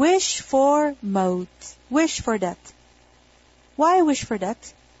 then wish for maut, wish for death. Why wish for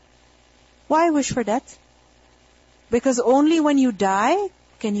death? Why wish for death? Because only when you die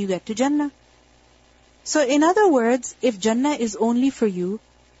can you get to Jannah. So in other words, if Jannah is only for you,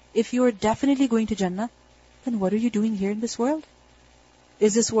 if you are definitely going to Jannah, then what are you doing here in this world?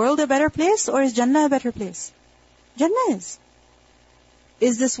 Is this world a better place or is Jannah a better place? Jannah is.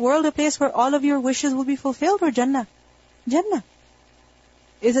 Is this world a place where all of your wishes will be fulfilled or Jannah? Jannah.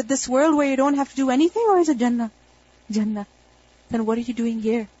 Is it this world where you don't have to do anything or is it Jannah? Jannah. Then what are you doing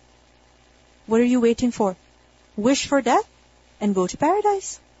here? What are you waiting for? Wish for death and go to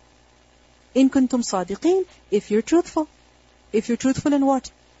paradise. In kuntum sadiqeen, if you're truthful. If you're truthful in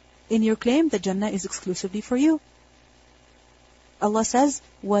what? In your claim that Jannah is exclusively for you. Allah says,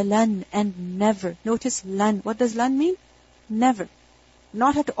 وَلَن, and never. Notice lan. What does lan mean? Never.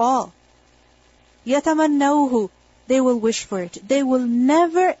 Not at all. يَتَمَنَّوْهُ, they will wish for it. They will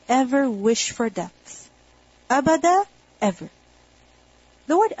never ever wish for death. Abada, ever.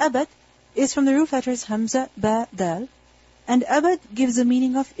 The word abad is from the root letters Hamza, Ba, Dal. And abad gives the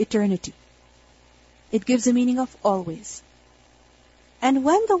meaning of eternity. It gives the meaning of always. And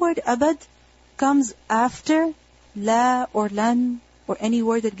when the word abad comes after la or lan or any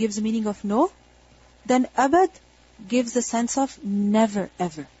word that gives the meaning of no, then abad gives the sense of never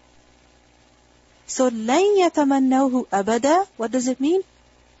ever. So لَن يَتَمَنَّوْهُ أَبَدًا, what does it mean?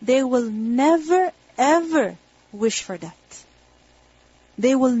 They will never ever wish for that.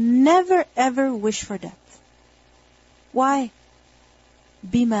 They will never ever wish for that. Why?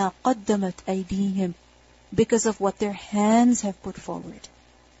 بِمَا قَدَّمَتْ أَيْدِيهِمْ, because of what their hands have put forward.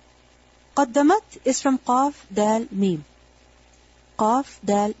 قَدَّمَت is from قاف, دال, ميم. قاف,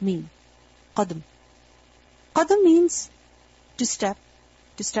 دال, ميم. قدم. قدم means to step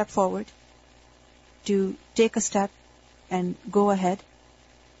forward, to take a step and go ahead,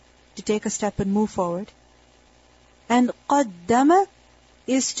 to take a step and move forward. And قَدَّمَ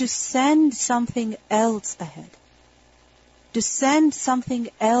is to send something else ahead, to send something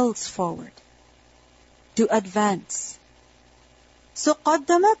else forward, to advance. So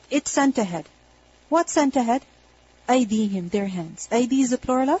قَدَّمَت, it's sent ahead. What sent ahead? أَيْدِيهِمْ, their hands. أَيْدِي is a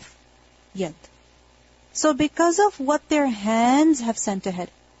plural of yad. So because of what their hands have sent ahead.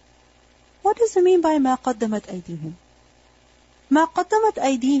 What does it mean by مَا قَدَّمَتْ أَيْدِيهِمْ? مَا قَدَّمَتْ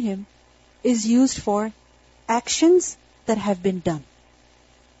أَيْدِيهِمْ is used for actions that have been done.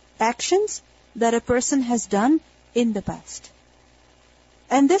 Actions that a person has done in the past.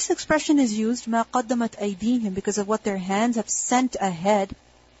 And this expression is used, مَا قَدَّمَتْ أَيْدِيهِمْ, because of what their hands have sent ahead.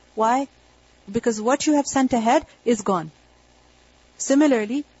 Why? Because what you have sent ahead is gone.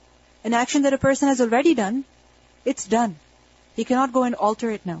 Similarly, an action that a person has already done, it's done. He cannot go and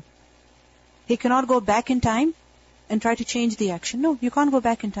alter it now. He cannot go back in time and try to change the action. No, you can't go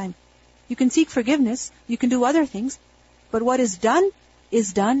back in time. You can seek forgiveness, you can do other things, but what is done,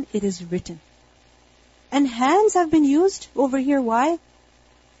 it is written. And hands have been used over here. Why?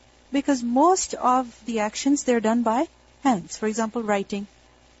 Because most of the actions, they're done by hands. For example, writing,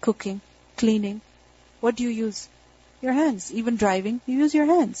 cooking, cleaning. What do you use? Your hands. Even driving, you use your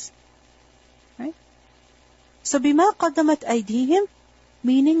hands. Right? So, بِمَا قَدَّمَتْ أَيْدِيهِمْ,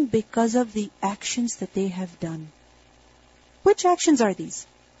 meaning because of the actions that they have done. Which actions are these?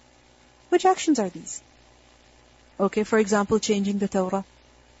 Which actions are these? Okay, for example, changing the Torah,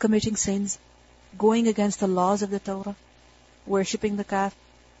 committing sins, going against the laws of the Torah, worshipping the calf,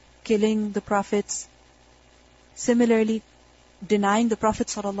 killing the prophets. Similarly, denying the Prophet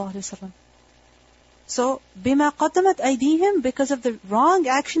ﷺ. So, بِمَا قَدَّمَتْ أَيْدِيهِمْ, because of the wrong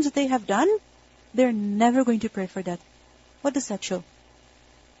actions that they have done, they're never going to pray for that. What does that show?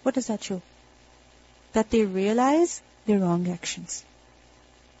 What does that show? That they realize their wrong actions.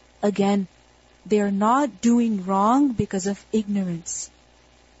 Again, they are not doing wrong because of ignorance.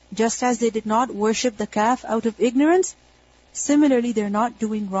 Just as they did not worship the calf out of ignorance, similarly, they're not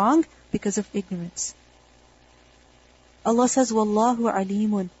doing wrong because of ignorance. Allah says, وَاللَّهُ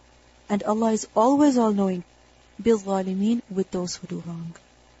عَلِيمٌ, and Allah is always all-knowing, بِالظَّالِمِينَ, with those who do wrong.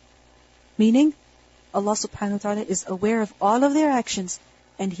 Meaning, Allah subhanahu wa ta'ala is aware of all of their actions,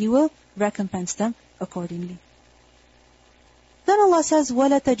 and He will recompense them accordingly. Then Allah says,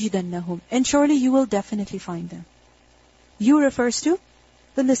 وَلَتَجِدَنَّهُمْ, and surely you will definitely find them. You refers to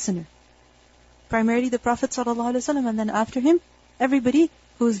the listener. Primarily the Prophet ﷺ, and then after him, everybody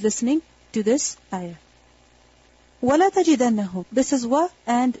who is listening to this ayah. وَلَتَجِدَنَّهُمْ, this is wa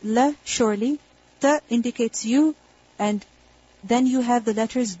and la, surely. Ta indicates you, and then you have the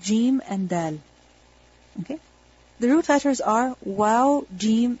letters jim and dal. Okay? The root letters are waw,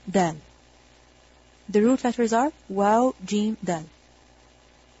 jim, dal. The root letters are waw, jim, dal.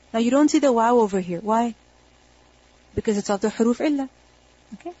 Now you don't see the waw over here. Why? Because it's of the huruf illa.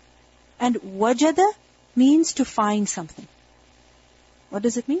 Okay? And wajada means to find something. What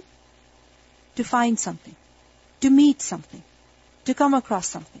does it mean? To find something. To meet something. To come across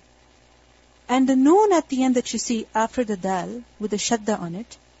something. And the noon at the end that you see after the dal with the shadda on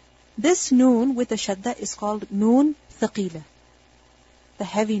it, this noon with the shadda is called noon thaqila. The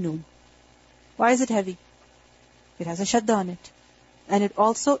heavy noon. Why is it heavy? It has a shadda on it. And it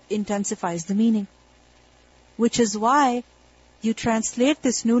also intensifies the meaning. Which is why you translate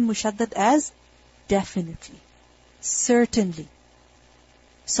this noon mushaddad as definitely, certainly.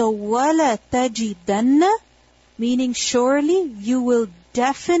 So, وَلَا تَجِدَنَّ, meaning surely you will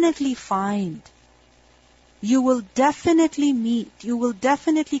definitely find. You will definitely meet. You will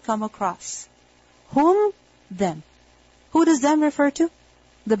definitely come across. Whom? Them. Who does them refer to?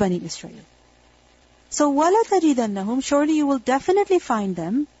 The Bani Israel. So, وَلَا تَجِدَنَّهُمْ, surely you will definitely find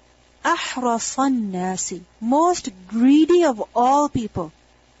them, أَحْرَصَ النَّاسِ, most greedy of all people.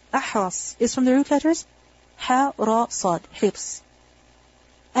 Ahras is from the root letters Ha, Ra, Sad, hirs.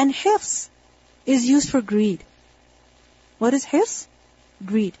 And hirs is used for greed. What is hirs?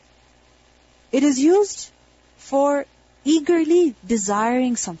 Greed. It is used for eagerly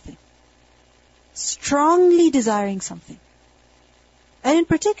desiring something. Strongly desiring something. And in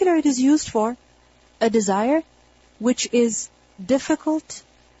particular, it is used for a desire which is difficult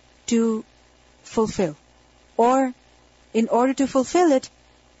to fulfill. Or, in order to fulfill it,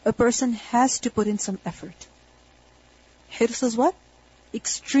 a person has to put in some effort. Hirs is what?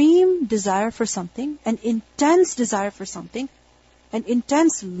 Extreme desire for something, an intense desire for something, an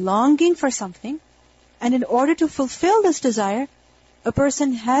intense longing for something, and in order to fulfill this desire, a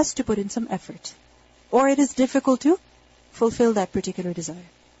person has to put in some effort. Or it is difficult to fulfill that particular desire.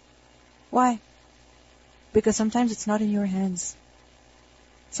 Why? Because sometimes it's not in your hands.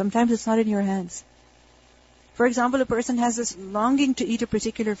 Sometimes it's not in your hands. For example, a person has this longing to eat a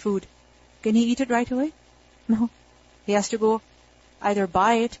particular food. Can he eat it right away? No. He has to go either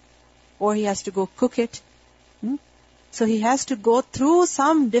buy it or he has to go cook it. So he has to go through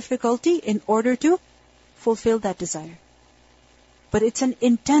some difficulty in order to fulfill that desire. But it's an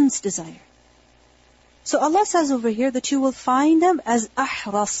intense desire. So Allah says over here that you will find them as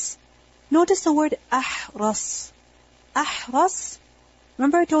ahras. Notice the word ahras. Ahras.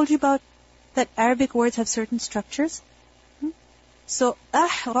 Remember I told you about that Arabic words have certain structures? So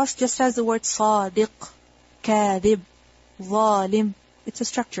ahras just has the word sadiq, kadib, zalim. It's a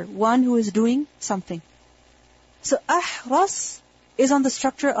structure. One who is doing something. So ahras is on the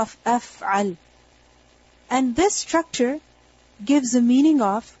structure of af'al. And this structure gives the meaning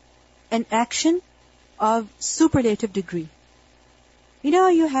of an action of superlative degree. You know,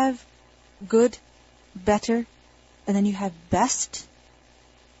 you have good, better, and then you have best.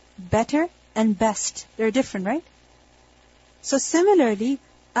 Better and best. They're different, right? So similarly,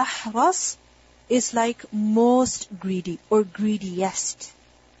 ahras is like most greedy or greediest.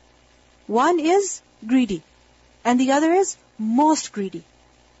 One is greedy and the other is most greedy.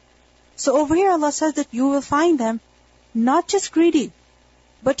 So over here Allah says that you will find them not just greedy,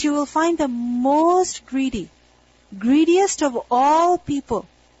 but you will find them most greedy. Greediest of all people.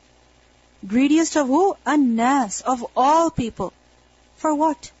 Greediest of who? An-nas, of all people. For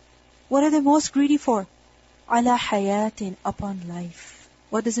what? What are they most greedy for? Ala hayatin, upon life.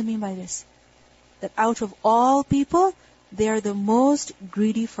 What does it mean by this? That out of all people, they are the most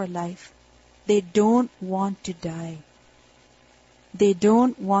greedy for life. They don't want to die. They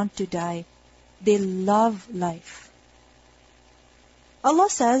don't want to die. They love life. Allah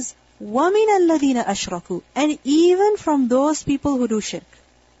says, وَمِنَ الَّذِينَ أَشْرَكُوا, and even from those people who do shirk.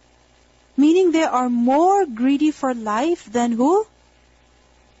 Meaning they are more greedy for life than who?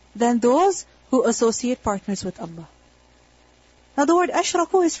 Than those who associate partners with Allah. Now the word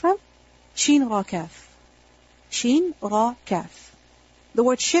ashraku is from Sheen Ra Kaf. Sheen Ra Kaf. The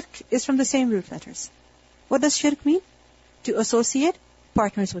word shirk is from the same root letters. What does shirk mean? To associate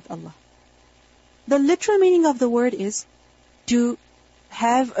partners with Allah. The literal meaning of the word is to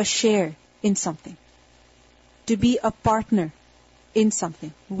have a share in something. To be a partner in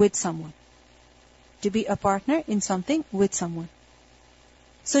something with someone. To be a partner in something with someone.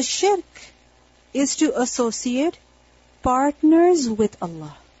 So shirk is to associate partners with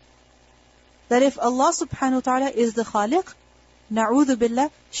Allah. That if Allah subhanahu wa ta'ala is the khaliq, na'udhu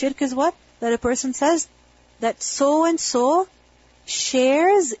billah, shirk is what? That a person says that so and so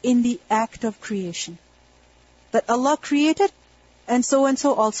shares in the act of creation. That Allah created and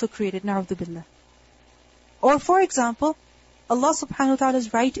so also created, na'udhu billah. Or for example, Allah subhanahu wa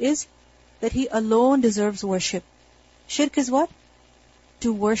ta'ala's right is that He alone deserves worship. Shirk is what?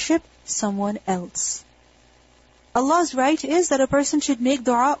 To worship someone else. Allah's right is that a person should make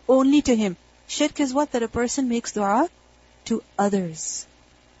dua only to Him. Shirk is what? That a person makes dua to others.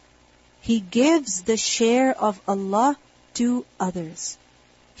 He gives the share of Allah to others.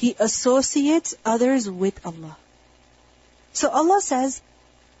 He associates others with Allah. So Allah says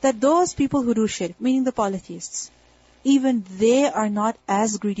that those people who do shirk, meaning the polytheists, even they are not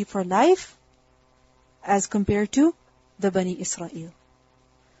as greedy for life as compared to the Bani Israel.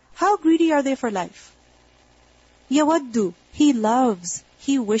 How greedy are they for life? Yawaddu, he loves,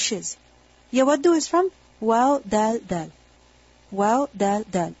 he wishes. Yawaddu is from waw dal dal. Waw dal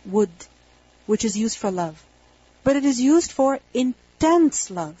dal, would, which is used for love. But it is used for intense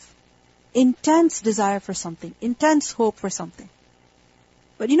love, intense desire for something, intense hope for something.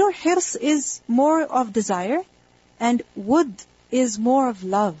 But you know, hirs is more of desire and would is more of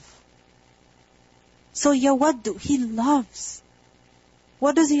love. So yawaddu, he loves.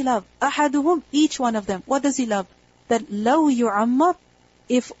 What does he love? Ahaduhum, each one of them. What does he love? That law yu'ammar,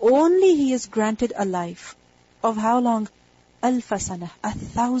 if only he is granted a life of how long? Alfa sana,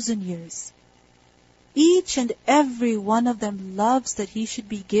 1,000 years. Each and every one of them loves that he should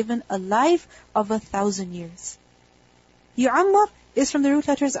be given a life of 1,000 years. Yu'ammar is from the root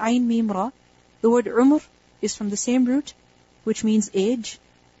letters Ain, Mim, Ra. The word Umr is from the same root, which means age,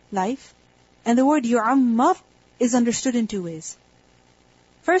 life. And the word Yu'ammar is understood in two ways.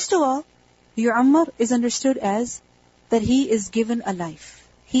 First of all, Yu'ammar is understood as that he is given a life.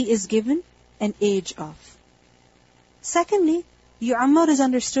 He is given an age of. Secondly, Yu'ammar is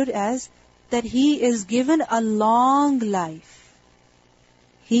understood as that he is given a long life.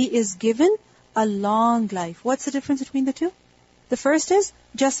 He is given a long life. What's the difference between the two? The first is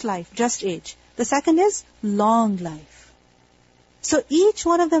just life, just age. The second is long life. So each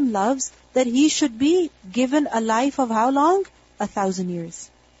one of them loves that he should be given a life of how long? 1,000 years.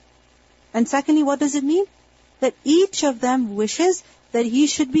 And secondly, what does it mean? That each of them wishes that he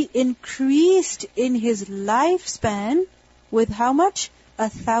should be increased in his lifespan with how much?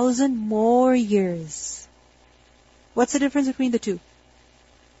 1,000 more years. What's the difference between the two?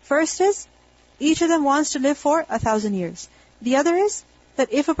 First is, each of them wants to live for 1,000 years. The other is,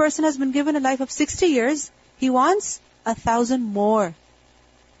 that if a person has been given a life of 60 years, he wants 1,000 more.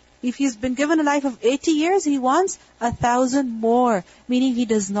 If he's been given a life of 80 years, he wants 1,000 more. Meaning he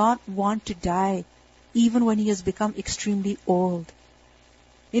does not want to die, even when he has become extremely old.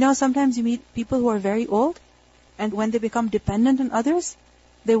 You know, sometimes you meet people who are very old, and when they become dependent on others,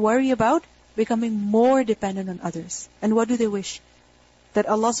 they worry about becoming more dependent on others. And what do they wish? That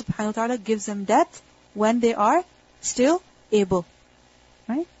Allah subhanahu wa ta'ala gives them death when they are still able.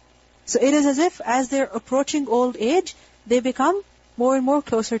 Right? So it is as if as they're approaching old age, they become more and more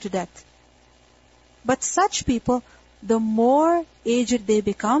closer to death. But such people, the more aged they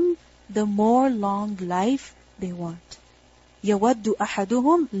become, the more long life they want. يَوَدُّ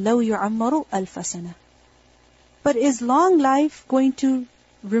أَحَدُهُمْ لَوْ يُعَمَّرُ أَلْفَ سَنَةٍ. But is long life going to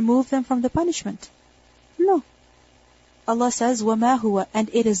remove them from the punishment? No. Allah says, وَمَا هُوَ, and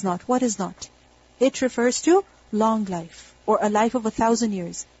it is not. What is not? It refers to long life, or a life of 1,000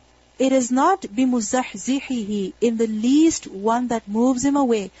 years. It is not بِمُزَحْزِحِهِ, in the least one that moves him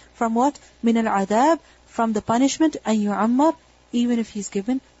away from what? مِنَ الْعَذَابِ, from the punishment, أَن يُعَمَّرْ, even if he's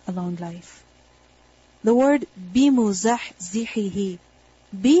given a long life. The word بِمُزَحْزِحِهِ,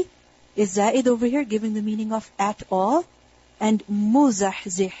 bi is zaid over here, giving the meaning of at all, and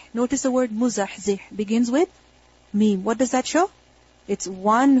muzahzih. Notice the word muzahzih begins with mim. What does that show? It's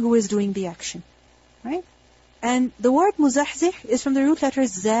one who is doing the action. Right? And the word muzahzih is from the root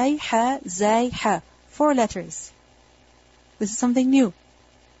letters zay, ha. 4 letters. This is something new.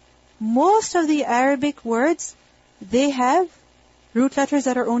 Most of the Arabic words, they have root letters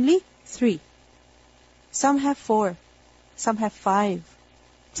that are only 3. Some have 4. Some have 5.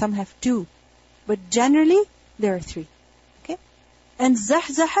 Some have 2. But generally, there are 3. Okay? And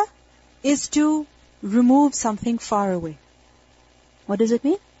zahzaha is to remove something far away. What does it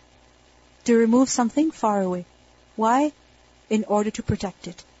mean? To remove something far away. Why? In order to protect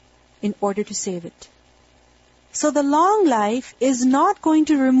it. In order to save it. So the long life is not going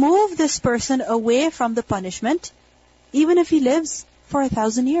to remove this person away from the punishment, even if he lives for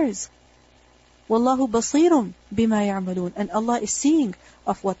 1,000 years. Wallahu basirum bima ya'malun. And Allah is seeing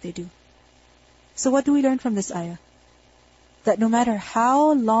of what they do. So what do we learn from this ayah? That no matter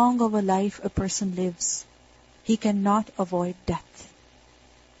how long of a life a person lives, he cannot avoid death.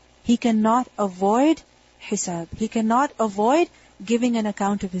 He cannot avoid hisab. He cannot avoid giving an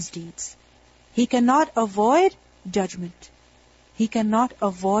account of his deeds. He cannot avoid judgment. He cannot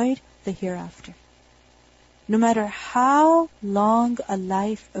avoid the hereafter. No matter how long a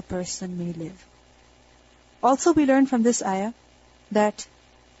life a person may live. Also we learn from this ayah that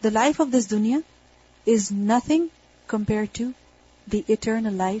the life of this dunya is nothing compared to the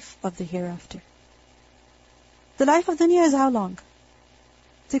eternal life of the hereafter. The life of dunya is how long?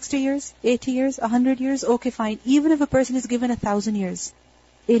 60 years, 80 years, 100 years? Okay, fine. Even if a person is given 1,000 years,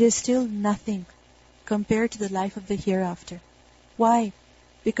 it is still nothing compared to the life of the hereafter. Why?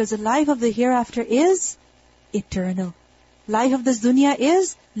 Because the life of the hereafter is eternal. Life of this dunya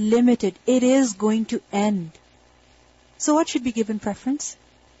is limited. It is going to end. So what should be given preference?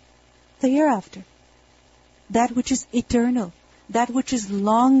 The hereafter. That which is eternal. That which is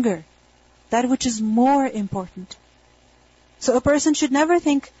longer. That which is more important. So a person should never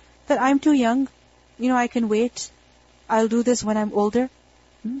think that I'm too young. I can wait. I'll do this when I'm older.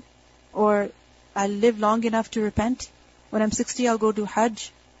 Or I'll live long enough to repent. When I'm 60, I'll go do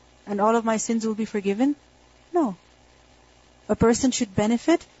Hajj. And all of my sins will be forgiven. No. A person should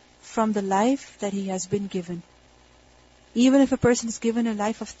benefit from the life that he has been given. Even if a person is given a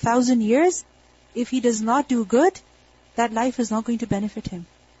life of 1,000 years, if he does not do good, that life is not going to benefit him.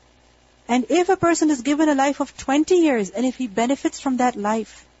 And if a person is given a life of 20 years, and if he benefits from that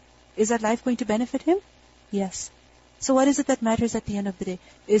life, is that life going to benefit him? Yes. So what is it that matters at the end of the day?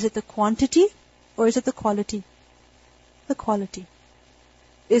 Is it the quantity or is it the quality? The quality.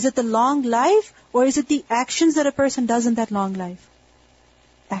 Is it the long life or is it the actions that a person does in that long life?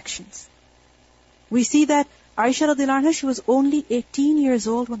 Actions. We see that Aisha radiallahu anha, she was only 18 years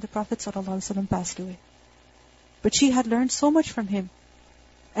old when the Prophet ﷺ passed away. But she had learned so much from him.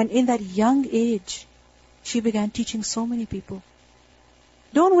 And in that young age, she began teaching so many people.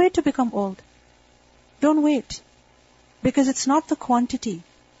 Don't wait to become old. Don't wait. Because it's not the quantity.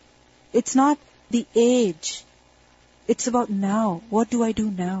 It's not the age. It's about now. What do I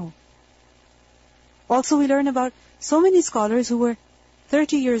do now? Also, we learn about so many scholars who were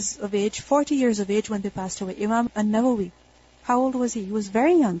 30 years of age, 40 years of age when they passed away. Imam An-Nawawi, how old was he? He was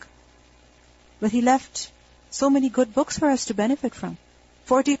very young. But he left so many good books for us to benefit from.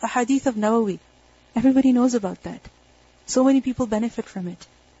 40 hadith of Nawawi. Everybody knows about that. So many people benefit from it.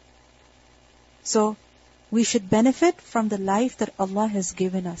 So, we should benefit from the life that Allah has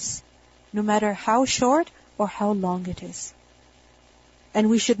given us, no matter how short or how long it is. And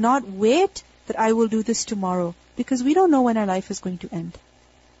we should not wait that I will do this tomorrow, because we don't know when our life is going to end.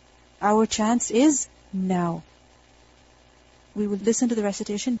 Our chance is now. We will listen to the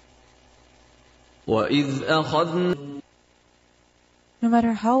recitation. وَإِذْ أَخَذْنَا. No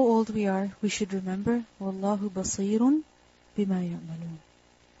matter how old we are, we should remember, وَاللَّهُ بَصِيرٌ بِمَا يَعْمَلُونَ.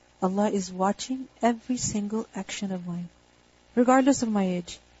 Allah is watching every single action of mine, regardless of my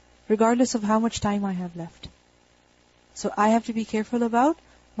age, regardless of how much time I have left. So I have to be careful about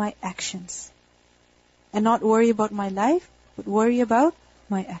my actions. And not worry about my life, but worry about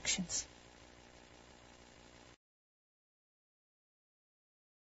my actions.